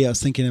the sea, I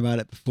was thinking about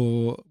it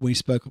before after we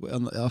spoke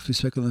on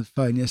the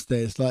phone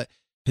yesterday. It's like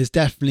has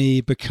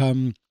definitely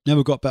become,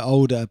 never got a bit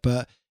older,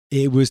 but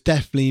it was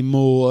definitely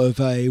more of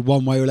a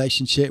one-way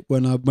relationship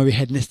maybe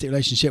hedonistic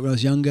relationship when I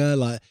was younger.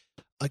 Like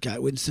I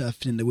go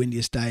windsurfing in the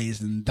windiest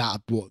days, and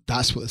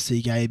that's what the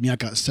sea gave me. I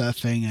got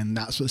surfing, and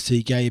that's what the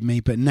sea gave me.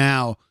 But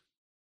now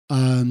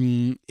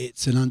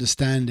it's an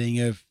understanding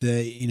of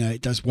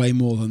it does way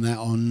more than that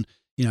on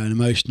an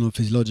emotional,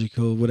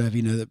 physiological, whatever,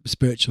 the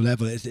spiritual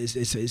level.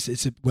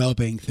 It's a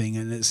well-being thing,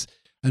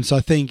 and so I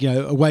think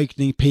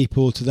awakening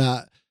people to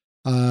that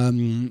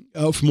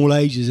from all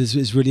ages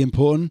is really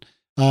important.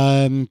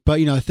 But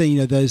I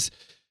think there's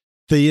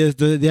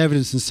the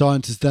evidence and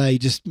science is there. You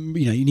just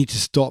you need to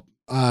stop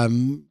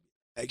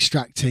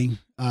extracting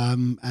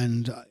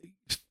and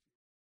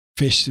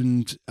fish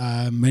and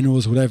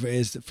minerals, whatever it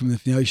is, from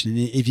the ocean. And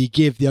if you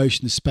give the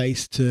ocean the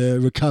space to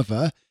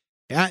recover,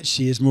 it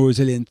actually is more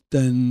resilient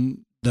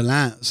than the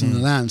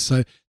land.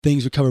 So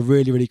things recover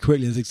really, really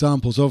quickly. There's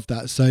examples of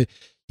that. So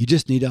you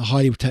just need a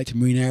highly protected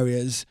marine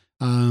areas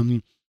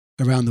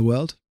around the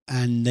world,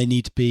 and they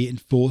need to be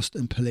enforced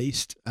and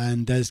policed.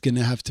 And there's going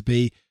to have to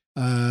be,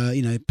 people are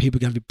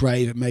going to be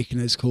brave at making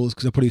those calls,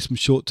 because there'll probably be some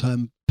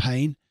short-term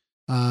pain,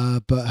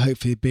 but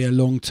hopefully be a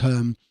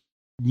long-term,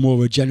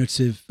 more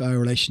regenerative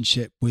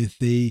relationship with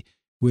the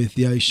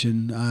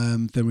ocean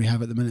than we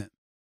have at the minute.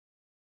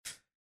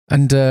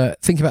 And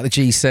think about the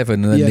G7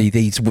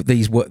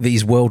 and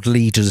these world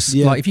leaders.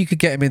 Yeah. Like, if you could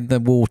get them in the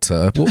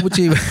water, what would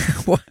you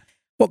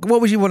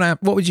what would you want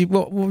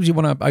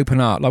to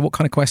open up? Like, what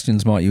kind of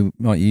questions might you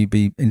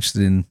be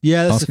interested in?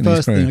 Yeah, that's asking the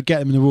first these thing. I get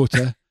them in the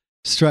water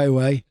straight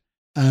away,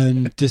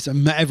 and just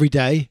every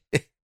day,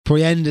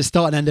 probably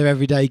start and end of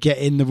every day, get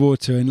in the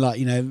water and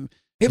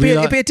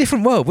it'd be a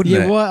different world, wouldn't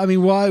it? Why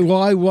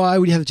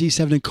would you have the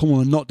G7 in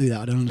Cornwall and not do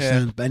that? I don't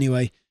understand. Yeah. But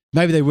anyway,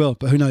 maybe they will,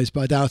 but who knows?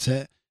 But I doubt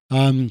it.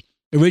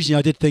 Originally,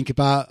 I did think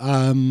about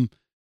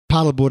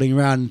paddleboarding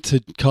around to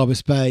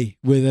Carbis Bay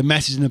with a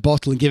message in a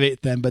bottle and give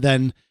it to them, but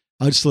then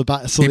I just saw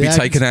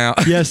taken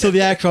out. Yeah, saw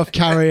the aircraft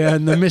carrier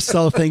and the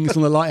missile things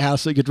on the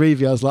lighthouse at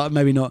Godrevy. I was like,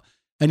 maybe not.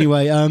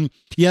 Anyway,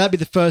 that'd be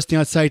the first thing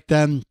I'd say to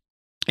them.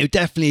 it would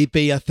definitely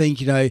be, I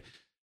think,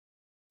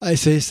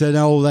 it's an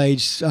old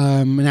age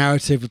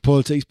narrative of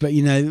politics, but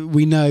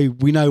we know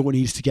what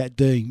needs to get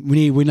doing.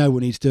 We know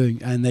what needs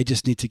doing, and they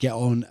just need to get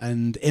on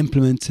and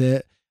implement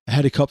it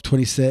ahead of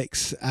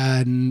COP26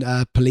 and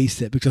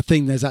police it, because I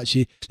think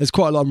there's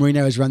quite a lot of marine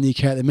areas around the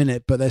UK at the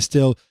minute, but they're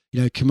still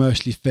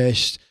commercially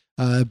fished,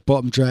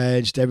 bottom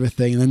dredged,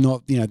 everything, and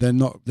they're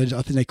not. I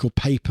think they're called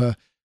paper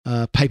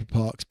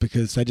parks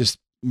because they're just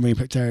marine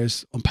protected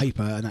areas on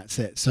paper, and that's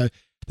it. So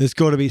there's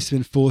got to be some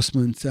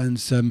enforcement and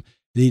some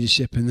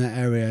leadership in that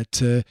area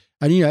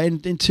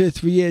in 2 or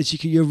 3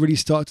 years you'll really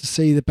start to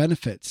see the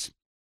benefits.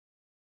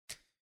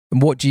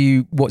 And what's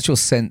your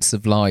sense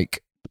of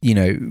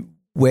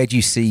where do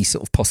you see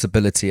sort of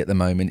possibility at the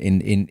moment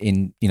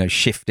in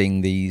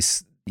shifting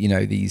these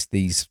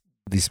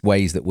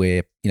ways that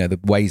we're the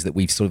ways that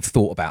we've sort of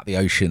thought about the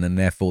ocean, and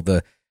therefore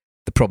the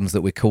problems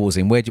that we're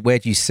causing? Where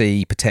do you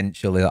see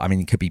potential? I mean,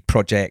 it could be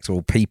projects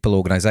or people,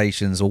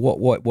 organisations, or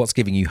what's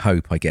giving you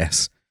hope, I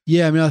guess.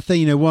 Yeah, I mean, I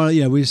think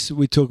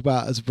we talk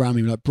about as a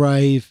brand, like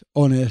brave,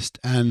 honest,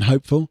 and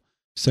hopeful.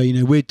 So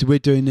we're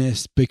doing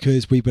this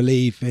because we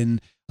believe in,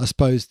 I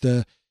suppose,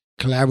 the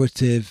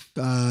collaborative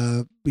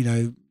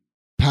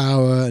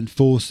power and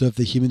force of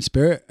the human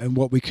spirit, and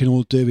what we can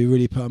all do. We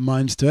really put our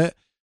minds to it.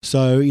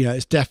 So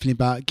it's definitely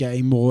about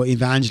getting more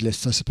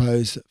evangelists, I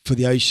suppose, for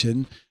the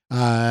ocean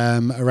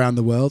around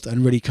the world,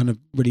 and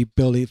really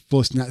building,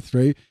 forcing that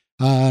through,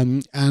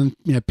 and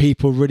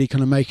people really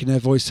kind of making their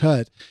voice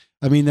heard.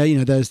 I mean,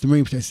 there's the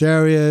marine protected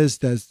areas.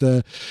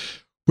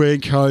 We're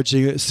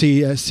encouraging at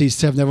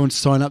C7 everyone to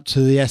sign up to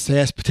the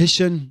SAS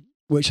petition,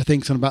 which I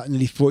think is on about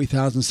nearly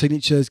 40,000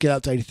 signatures. Get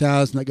up to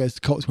 80,000. That goes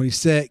to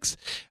COP26,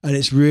 and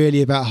it's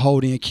really about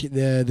holding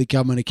the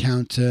government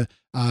account to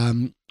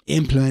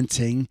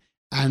implementing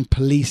and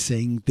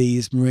policing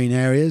these marine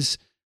areas.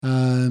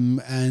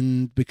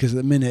 And because at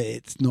the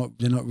minute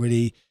they're not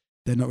really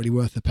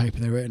worth the paper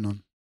they're written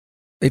on.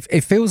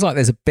 It feels like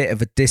there's a bit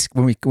of a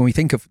when we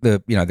think of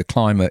the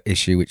climate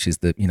issue, which is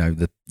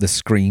the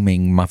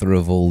screaming mother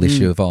of all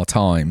issue of our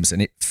times,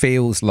 and it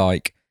feels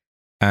like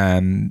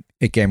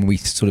again we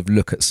sort of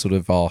look at sort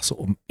of our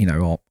sort of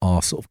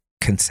our sort of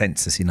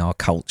consensus in our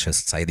culture,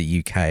 say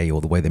the UK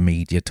or the way the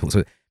media talks.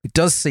 So it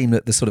does seem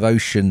that the sort of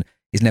ocean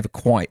is never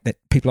quite, that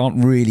people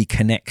aren't really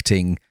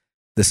connecting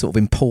the sort of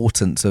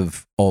importance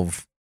of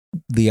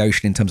the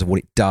ocean in terms of what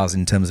it does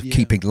in terms of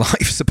keeping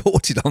life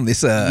supported on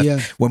this earth. Yeah.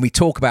 When we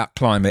talk about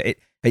climate,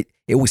 it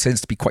always tends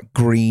to be quite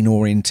green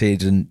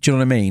oriented, and do you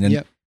know what I mean?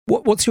 And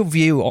what's your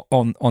view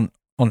on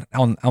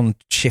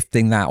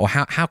shifting that, or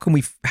how can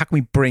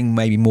we bring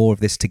maybe more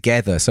of this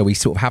together so we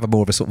sort of have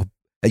more of a sort of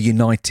a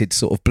united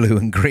sort of blue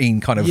and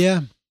green kind of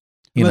I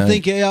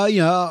think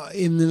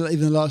in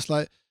the last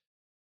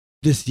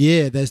this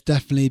year there's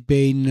definitely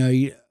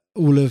been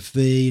all of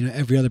the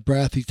every other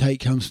breath you take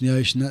comes from the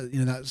ocean. That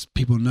that's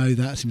people know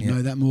that, seem to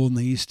know that more than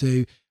they used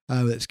to.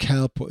 Whether it's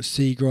kelp or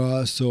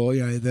seagrass, or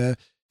the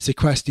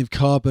sequestering of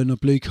carbon or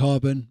blue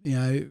carbon,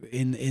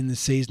 in the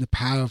seas, and the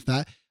power of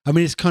that. I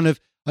mean, it's kind of,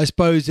 I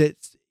suppose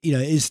it's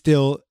is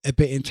still a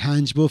bit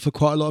intangible for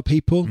quite a lot of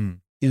people.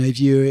 If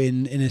you're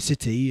in a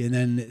city and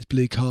then it's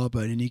blue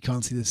carbon and you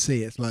can't see the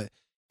sea, it's like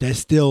there's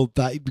still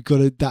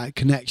that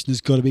connection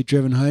has got to be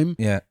driven home.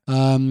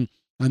 And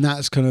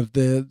that's kind of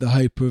the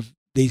hope of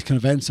these kind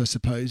of events, I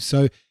suppose.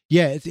 So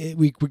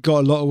we've got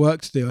a lot of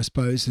work to do, I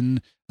suppose,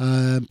 and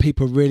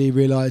people really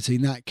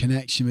realising that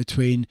connection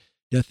between.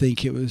 I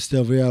think it was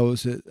Sylvia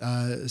Earles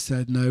that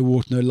said, "No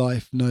water, no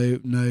life, no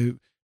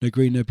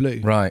green, no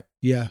blue." Right.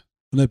 Yeah.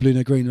 No blue,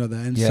 no green, rather.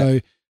 And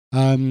so,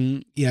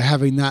 having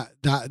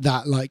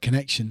that like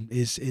connection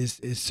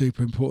is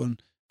super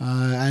important,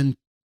 and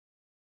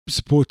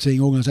supporting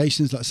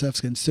organisations like Surf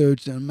Skin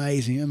Sewage,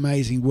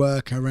 amazing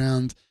work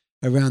around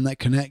that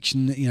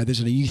connection.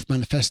 There's a youth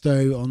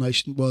manifesto on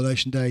World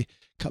Ocean Day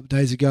a couple of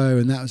days ago,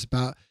 and that was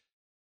about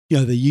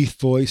the youth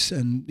voice,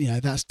 and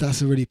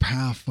that's a really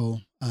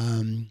powerful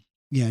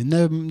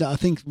I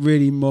think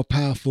really more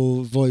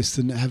powerful voice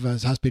than it ever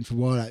has been for a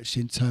while,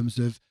 actually, in terms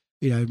of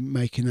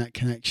making that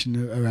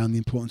connection around the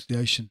importance of the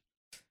ocean.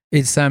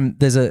 It's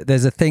there's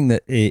a thing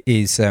that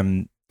is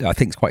I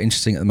think is quite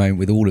interesting at the moment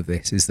with all of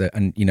this, is that,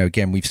 and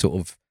again, we've sort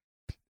of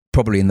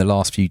probably in the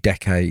last few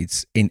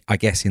decades, in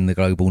the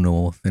global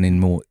north and in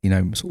more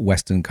sort of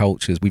Western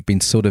cultures, we've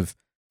been sort of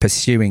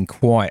pursuing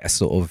quite a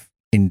sort of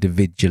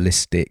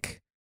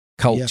individualistic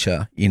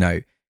culture,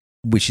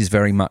 which is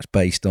very much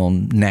based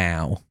on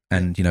now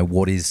and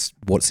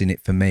what's in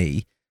it for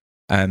me,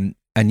 and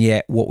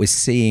yet what we're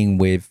seeing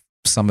with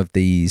some of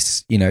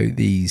these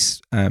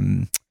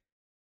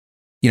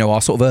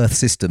our sort of earth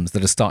systems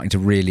that are starting to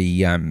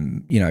really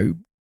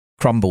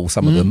crumble,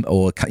 some of them,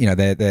 or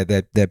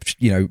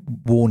they're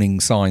warning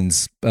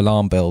signs,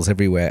 alarm bells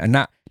everywhere, and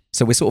that,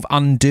 so we're sort of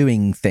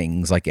undoing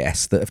things, I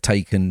guess, that have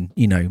taken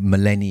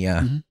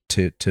millennia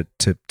to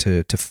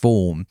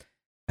form.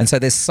 And so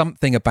there's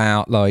something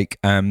about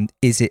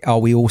are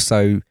we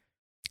also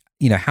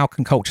how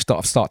can culture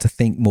start to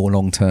think more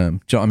long term?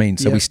 Do you know what I mean?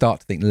 So we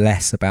start to think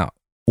less about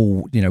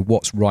all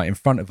what's right in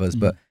front of us,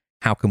 but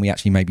how can we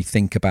actually maybe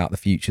think about the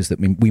futures that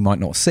we might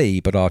not see,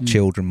 but our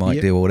children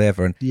might do or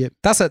whatever. And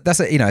that's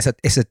a, you know,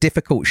 it's a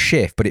difficult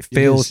shift, but it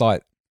feels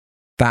like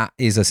that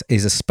is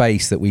a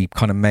space that we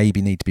kind of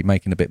maybe need to be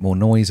making a bit more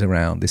noise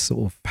around, this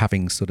sort of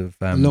having sort of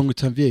a longer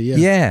term view.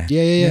 Yeah.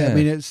 I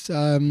mean, it's,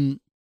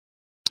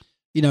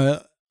 you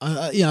know,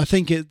 I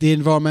think the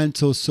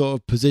environmental sort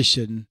of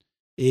position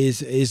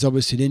is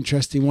obviously an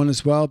interesting one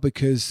as well,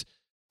 because,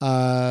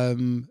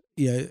 you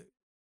know,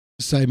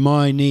 so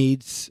my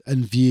needs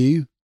and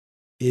view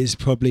is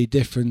probably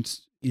different,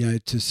 you know,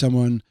 to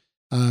someone,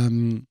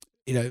 you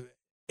know,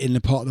 in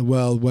the part of the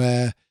world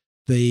where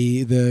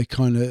the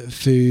kind of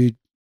food,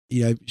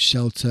 you know,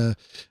 shelter,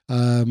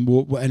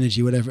 what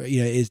energy, whatever,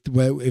 you know, is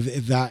where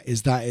if that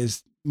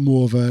is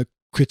more of a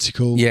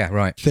critical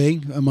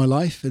thing in my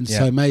life, and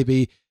so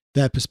maybe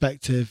their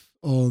perspective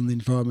on the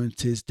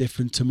environment is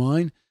different to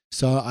mine.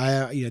 So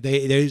you know,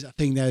 there is, I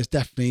think there's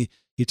definitely,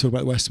 you talked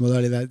about the Western world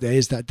earlier, that there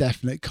is that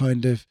definite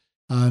kind of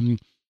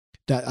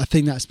that I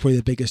think that's probably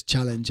the biggest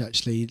challenge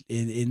actually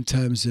in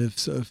terms of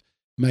sort of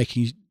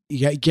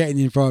getting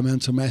the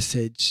environmental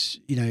message,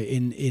 you know,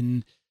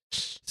 in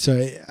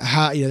so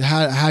how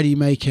do you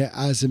make it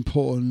as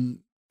important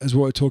as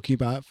what we're talking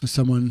about for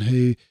someone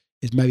who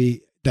is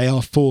maybe they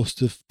are forced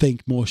to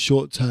think more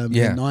short term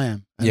than I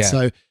am, and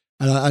so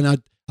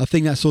I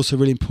think that's also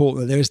really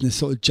important, that there isn't this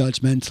sort of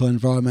judgmental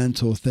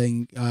environmental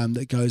thing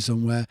that goes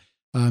on where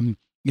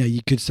you know,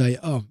 you could say,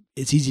 oh,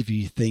 it's easy for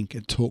you to think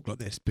and talk like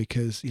this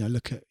because, you know,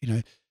 look at, you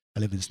know, I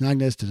live in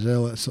Snagness,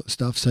 all that sort of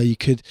stuff. So you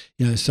could,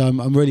 you know, so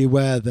I'm really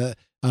aware that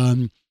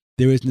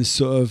there isn't this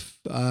sort of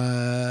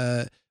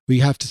we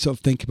have to sort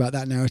of think about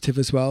that narrative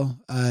as well,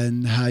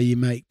 and how you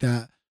make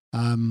that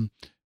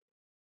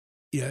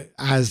you know,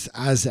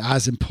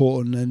 as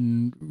important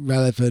and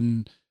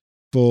relevant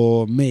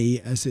for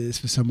me as it is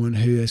for someone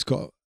who is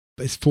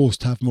forced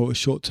to have more of a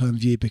short-term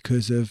view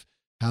because of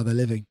how they're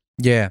living.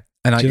 Yeah.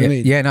 And Do you know what I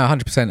mean? Yeah, no,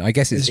 100%. I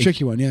guess it's a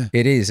tricky one. Yeah,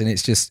 it is. And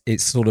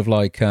it's sort of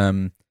like,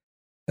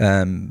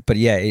 but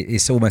yeah,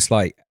 it's almost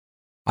like,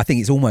 I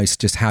think it's almost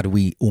just how do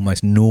we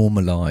almost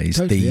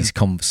normalize these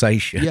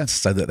conversations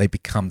so that they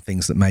become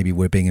things that maybe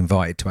we're being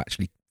invited to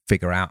actually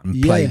figure out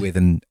and play with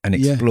and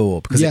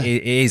explore, because it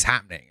is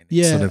happening.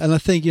 And sort of, and I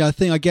think, you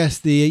know, I guess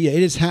it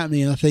is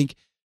happening, and I think,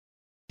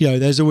 you know,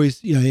 there's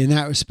always, you know, in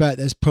that respect,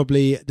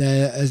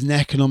 there's an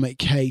economic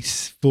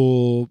case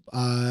for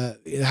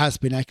it has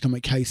been an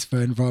economic case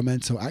for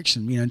environmental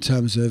action, you know, in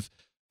terms of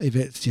if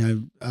it's,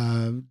 you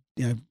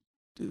know,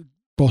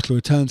 bottle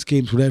return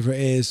schemes, whatever it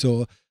is,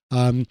 or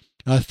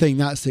I think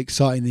that's the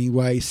exciting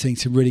way, seeing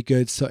some really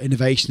good sort of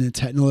innovation and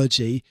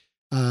technology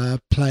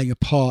playing a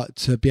part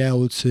to be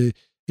able to,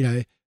 you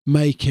know,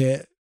 make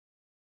it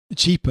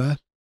cheaper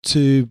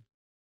to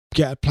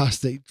get a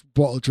plastic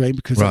bottle drain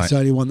because that's the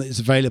only one that is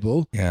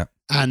available,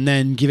 and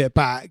then give it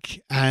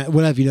back and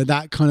whatever, you know,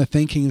 that kind of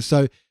thinking. And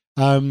so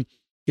I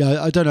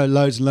don't know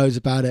loads and loads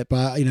about it,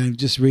 but, you know,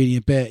 just reading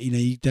a bit, you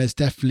know, there's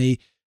definitely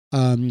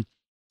you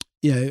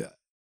know,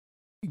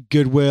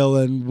 goodwill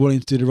and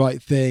wanting to do the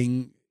right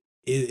thing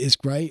is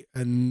great,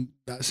 and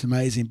that's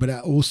amazing, but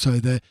also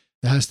there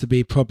has to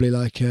be probably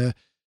like an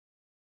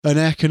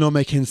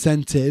economic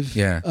incentive,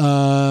 carrot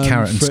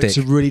and for stick it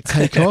to really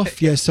take off.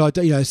 So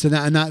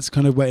that's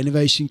kind of where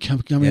innovation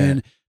can come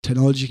in,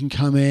 technology can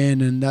come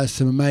in, and that's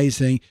some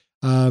amazing.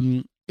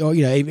 Or,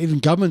 you know, even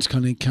governments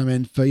kind of come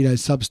in for, you know,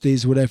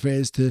 subsidies or whatever it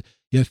is to,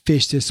 you know,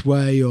 fish this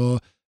way, or,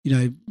 you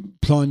know,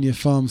 plant your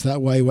farms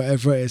that way,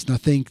 whatever it is. And I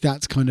think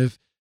that's kind of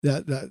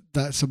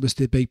that's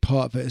obviously a big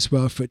part of it as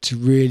well, for it to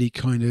really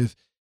kind of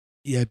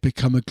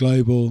become a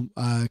global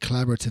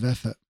collaborative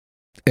effort.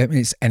 I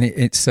mean,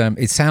 it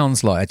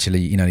sounds like, actually,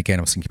 you know, again,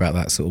 I was thinking about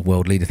that sort of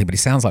world leader thing, but it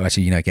sounds like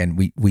actually, you know, again,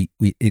 we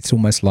it's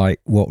almost like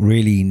what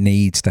really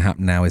needs to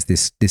happen now is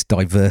this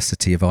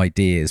diversity of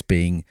ideas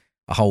being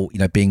a whole, you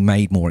know, being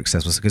made more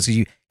accessible, because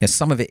you know,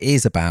 some of it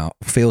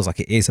feels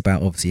like it is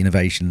about obviously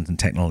innovations and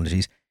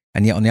technologies,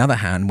 and yet on the other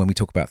hand, when we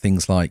talk about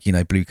things like, you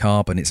know, blue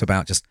carbon, it's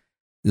about just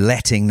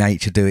letting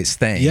nature do its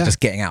thing, just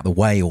getting out of the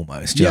way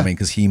almost. Do you know what I mean?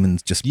 Because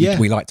humans just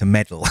we like to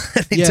meddle,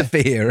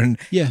 interfere, and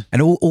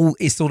all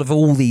it's sort of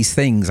all these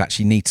things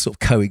actually need to sort of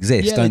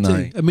coexist, don't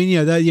they? I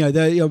mean,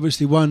 they're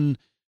obviously ones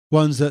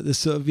that the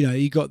sort of, you know,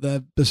 you got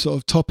the sort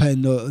of top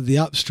end or the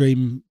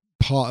upstream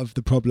part of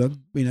the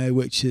problem, you know,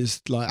 which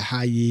is like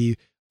how you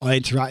are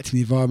interacting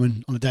with the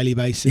environment on a daily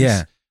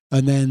basis,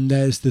 and then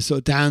there's the sort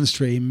of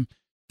downstream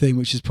thing,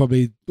 which is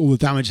probably all the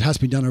damage has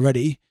been done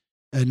already.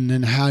 And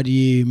then how do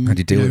you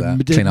deal with that?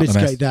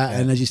 Mitigate that,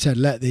 and as you said,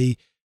 let the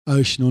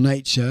ocean or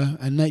nature,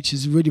 and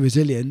nature's really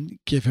resilient,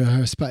 give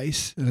her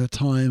space and her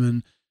time,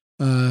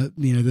 and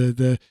you know,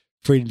 the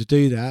freedom to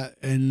do that,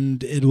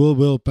 and it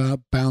will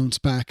bounce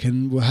back,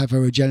 and we'll have a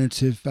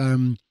regenerative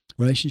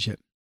relationship.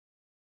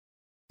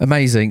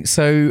 Amazing.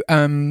 So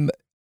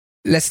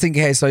let's think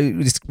here.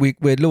 So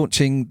we're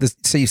launching the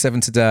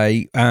C7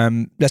 today.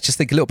 Let's just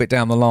think a little bit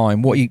down the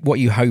line. What are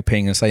you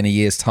hoping, and say in a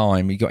year's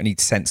time, you got any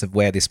sense of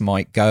where this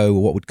might go,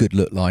 or what would good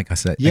look like? I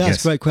guess.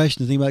 It's a great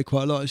question. I think about it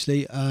quite a lot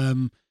actually,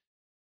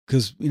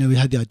 because, you know, we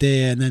had the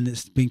idea, and then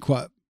it's been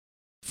quite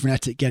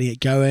frenetic getting it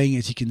going,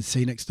 as you can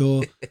see next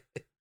door.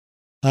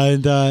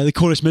 And the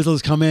Cornish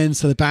Missiles come in,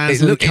 so the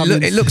bands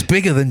it looks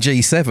bigger than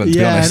G7, to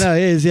be honest. No,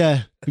 it is,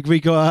 yeah. We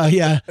got,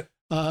 we're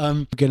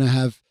going to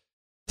have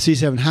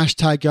C7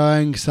 hashtag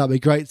going, so that'll be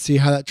great to see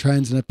how that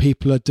trends, and if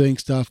people are doing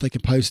stuff, they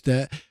can post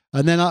it.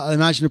 And then I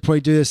imagine we'll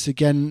probably do this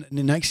again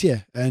next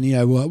year, and,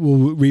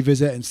 we'll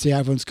revisit and see how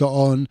everyone's got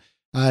on.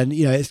 And,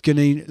 it's going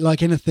to,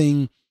 like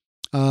anything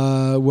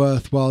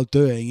worthwhile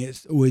doing,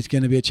 it's always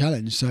going to be a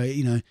challenge. So,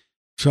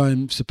 try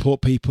and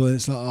support people. And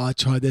it's like, I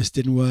tried this,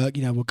 didn't work.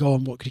 We'll go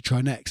on, what could you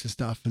try next and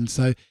stuff. And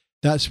so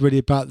that's really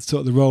about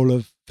sort of the role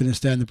of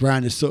Finisterre and the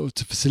brand, is sort of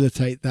to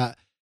facilitate that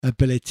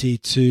ability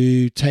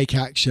to take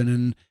action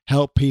and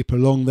help people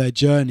along their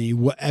journey,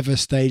 whatever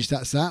stage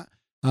that's at.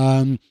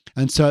 And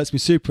so it's been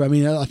super. I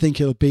mean, I think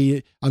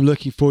I'm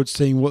looking forward to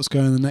seeing what's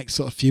going on in the next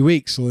sort of few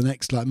weeks or the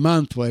next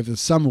month or over the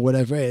summer,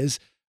 whatever it is.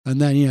 And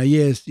then,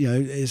 years,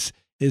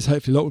 is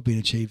hopefully a lot will be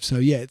achieved. So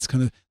yeah, it's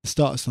kind of the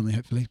start of something,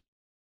 hopefully.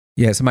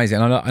 Yeah, it's amazing,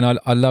 and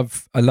I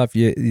love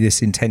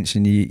this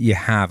intention you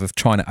have of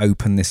trying to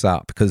open this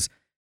up, because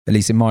at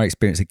least in my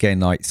experience,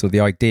 again, so the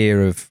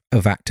idea of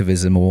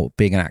activism or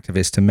being an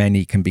activist to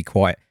many can be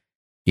quite,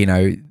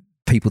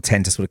 people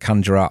tend to sort of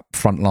conjure up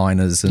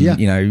frontliners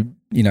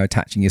and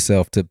attaching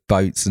yourself to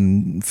boats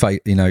and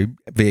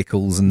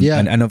vehicles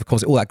and of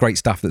course all that great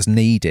stuff that's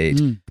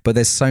needed. But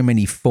there's so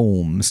many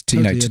forms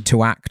to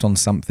to act on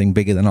something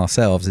bigger than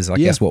ourselves is I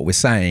guess what we're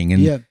saying,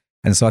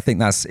 and so I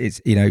think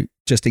it's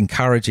just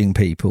encouraging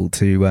people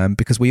to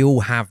because we all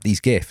have these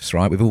gifts,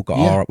 right? We've all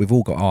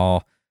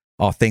got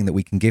our thing that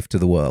we can give to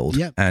the world,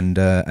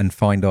 and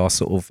find our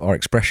sort of our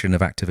expression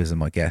of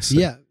activism, I guess.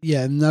 So.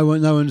 Yeah. No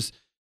one's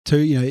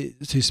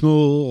too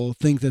small or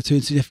think they're too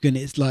insignificant.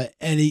 It's like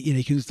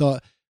you can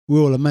start. We're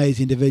all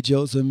amazing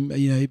individuals and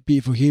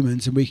beautiful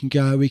humans, and we can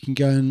go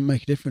and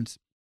make a difference.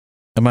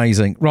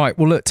 Amazing, right?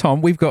 Well, look,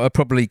 Tom, we've got to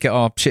probably get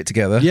our shit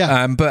together.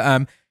 Yeah.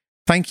 But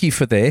thank you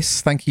for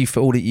this. Thank you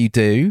for all that you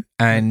do.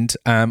 And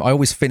I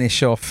always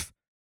finish off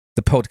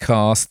the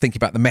podcast thinking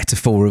about the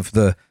metaphor of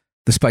the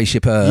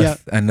spaceship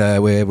Earth, and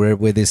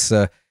we're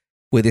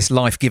this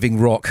life-giving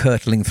rock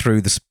hurtling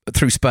through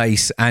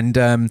space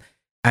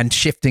and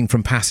shifting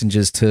from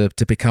passengers to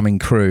becoming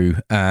crew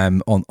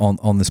on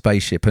the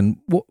spaceship. And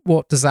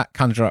what does that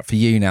conjure up for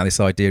you now?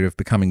 This idea of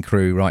becoming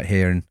crew right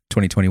here in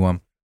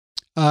 2021.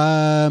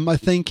 I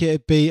think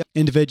it'd be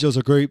individuals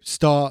or groups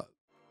start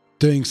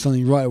doing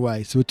something right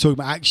away. So we're talking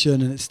about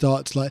action, and it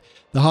starts like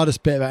the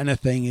hardest bit about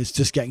anything is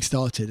just getting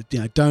started.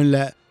 Don't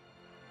let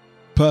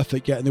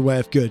perfect get in the way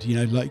of good.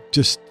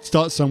 Just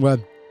start somewhere,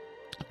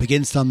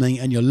 begin something,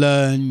 and you'll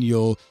learn.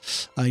 You'll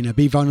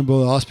be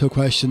vulnerable, ask people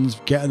questions,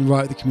 get in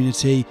right with the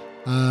community,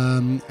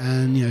 and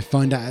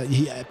find out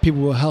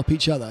people will help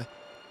each other.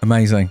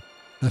 Amazing.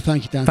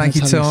 Thank you, Dan. Thank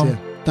you, Tom.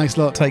 Thanks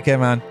a lot. Take care,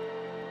 man.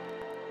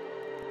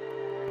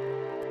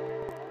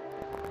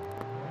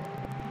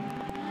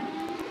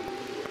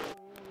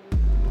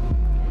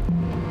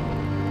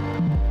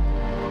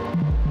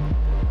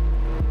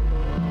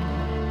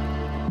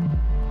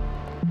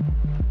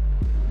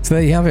 So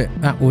there you have it.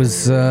 That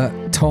was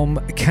Tom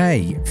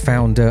Kay,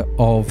 founder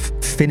of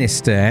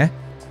Finisterre,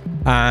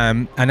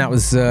 and that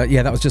was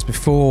just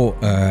before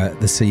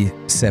the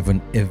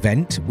C7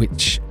 event,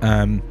 which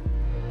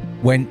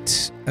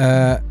went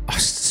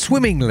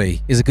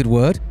swimmingly is a good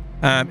word.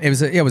 It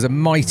was like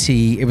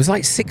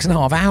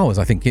 6.5 hours,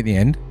 I think, at the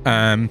end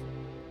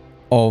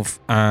of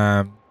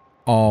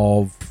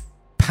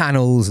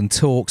panels and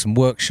talks and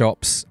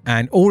workshops,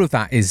 and all of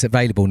that is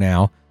available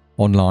now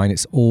online.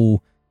 It's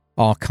all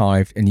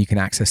archived, and you can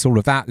access all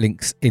of that.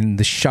 Links in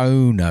the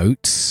show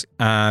notes,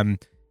 and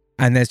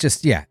there's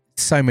just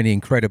so many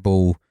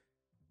incredible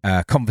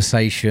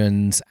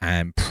conversations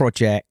and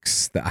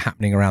projects that are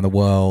happening around the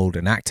world,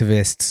 and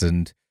activists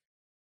and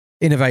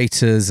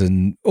innovators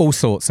and all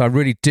sorts. I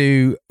really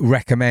do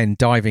recommend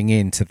diving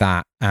into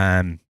that.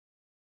 And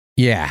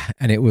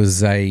it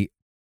was a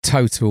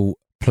total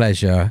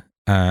pleasure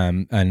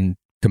and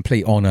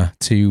complete honor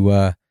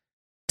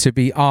to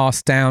be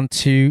asked down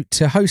to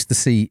host the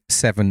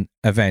C7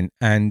 event,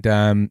 and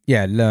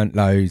learnt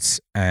loads,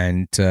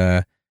 and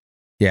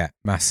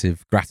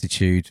massive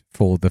gratitude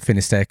for the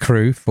Finisterre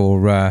crew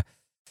for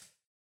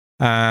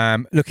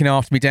looking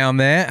after me down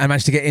there. I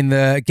managed to get in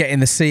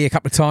the sea a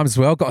couple of times as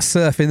well. Got to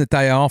surf in the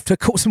day after,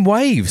 caught some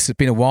waves. It's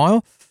been a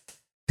while.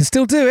 Can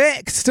still do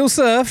it. Can still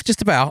surf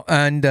just about,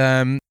 and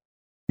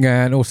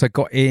also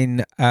got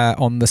in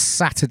on the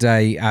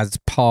Saturday as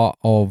part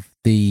of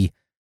the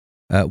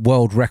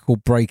world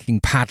record breaking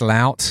paddle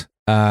out,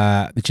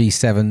 the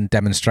G7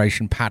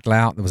 demonstration paddle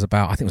out. There was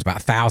about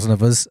 1,000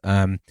 of us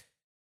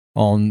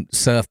on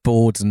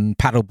surfboards and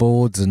paddle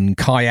boards and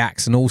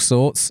kayaks and all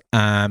sorts.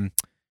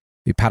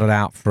 We paddled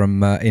out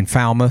from in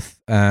Falmouth,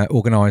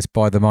 organised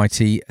by the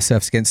mighty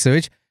Surfers Against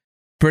Sewage.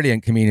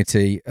 Brilliant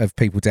community of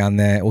people down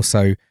there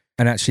also.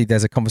 And actually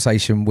there's a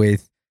conversation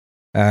with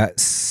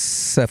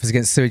Surfers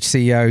Against Sewage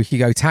CEO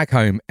Hugo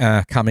Taghome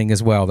coming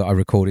as well that I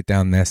recorded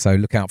down there. So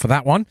look out for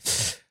that one.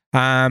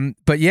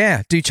 But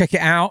yeah, do check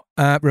it out.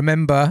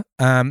 Remember,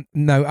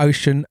 no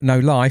ocean, no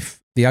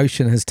life. The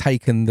ocean has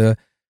taken the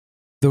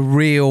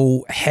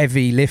real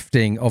heavy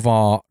lifting of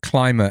our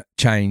climate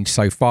change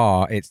so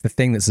far. It's the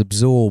thing that's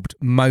absorbed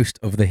most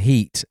of the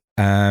heat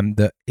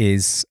that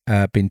is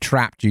been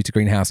trapped due to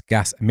greenhouse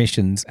gas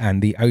emissions,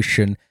 and the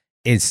ocean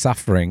is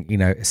suffering.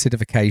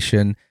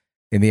 Acidification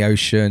in the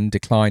ocean,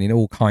 decline in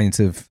all kinds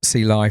of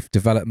sea life,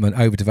 development,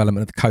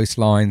 overdevelopment of the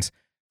coastlines.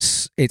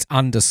 It's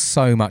under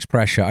so much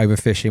pressure,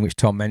 overfishing, which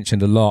Tom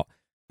mentioned a lot.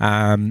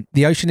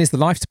 The ocean is the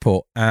life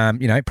support.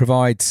 It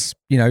provides,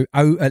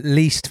 at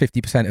least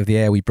 50% of the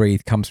air we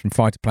breathe comes from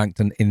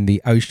phytoplankton in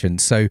the ocean.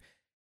 So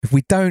if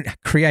we don't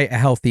create a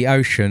healthy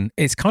ocean,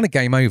 it's kind of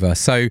game over.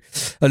 So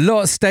a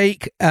lot at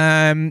stake.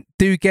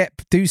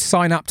 Do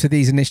sign up to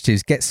these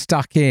initiatives, get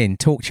stuck in,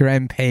 talk to your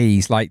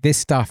MPs. Like, this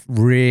stuff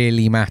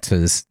really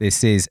matters.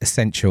 This is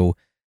essential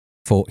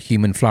for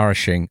human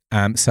flourishing.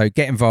 So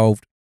get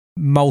involved.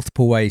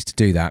 Multiple ways to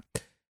do that.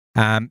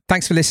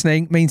 Thanks for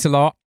listening. Means a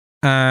lot.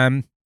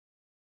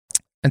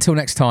 Until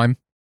next time,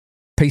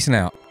 peace and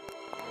out.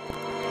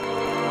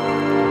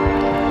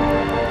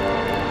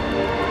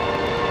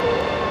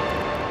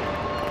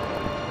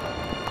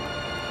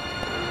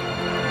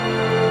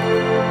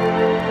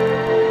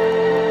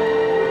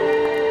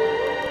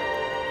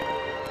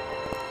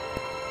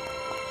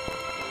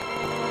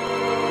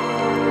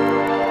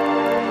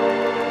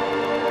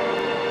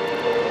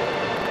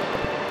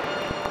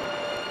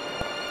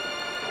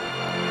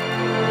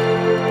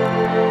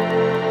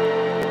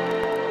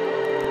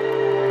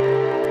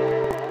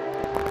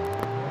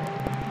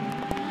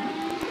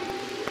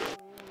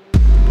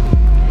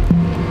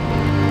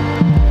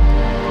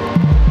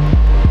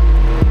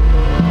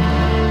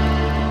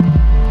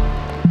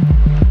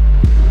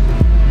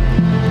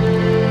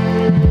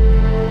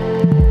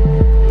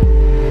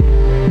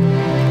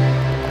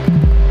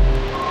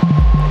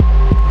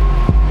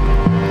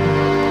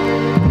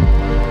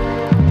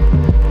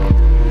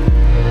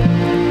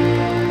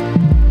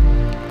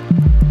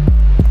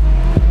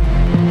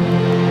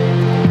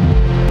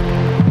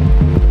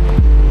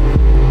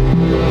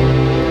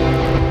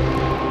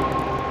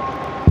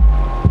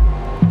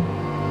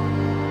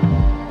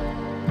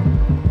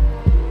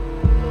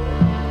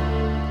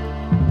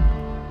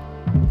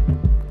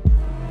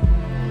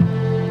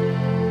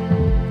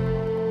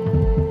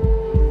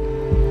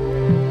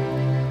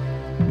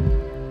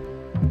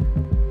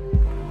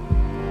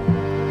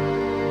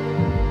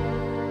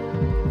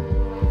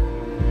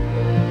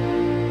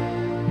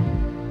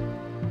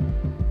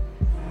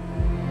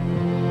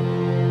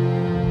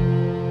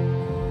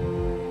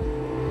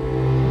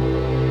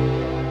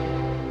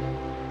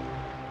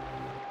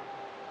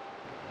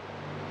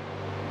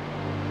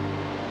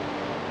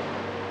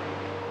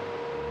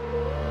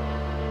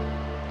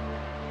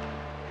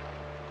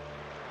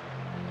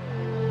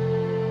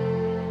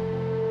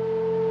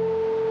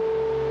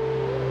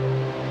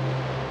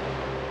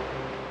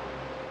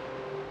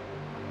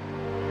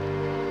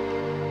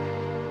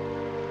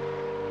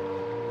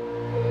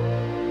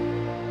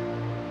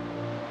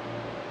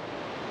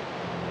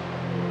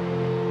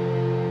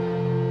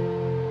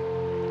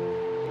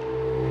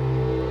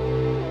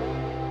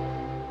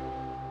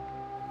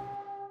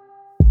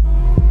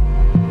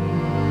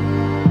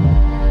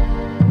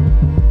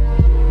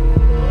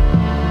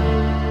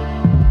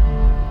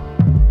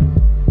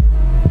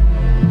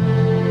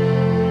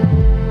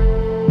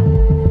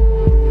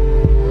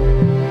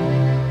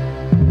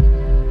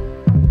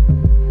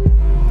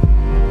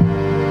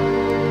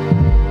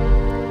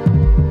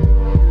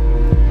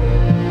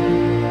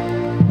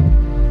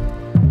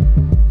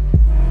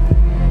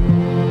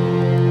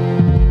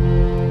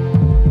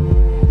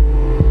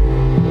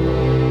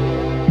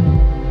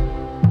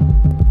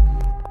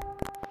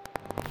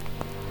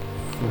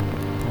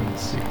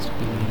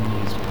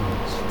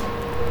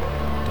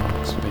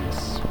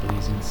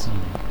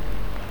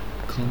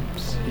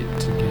 Clumps hit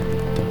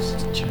together, dust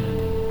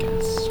churning,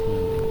 gas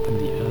swirling, and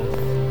the earth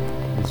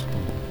was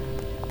born.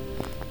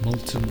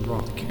 Molten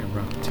rock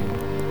erupting,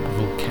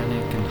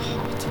 volcanic and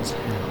hot as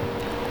hell,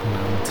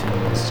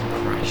 mountains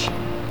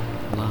crashing,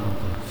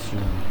 lava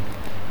flowing,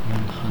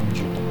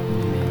 100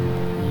 million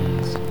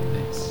years of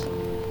this,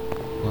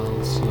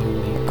 while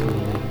slowly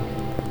cooling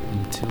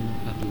until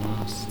at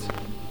last,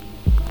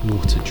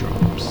 water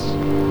drops.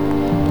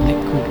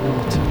 Liquid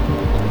water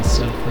on the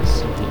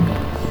surface of the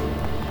earth.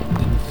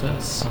 Then the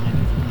first sign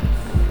of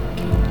life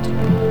came to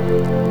me.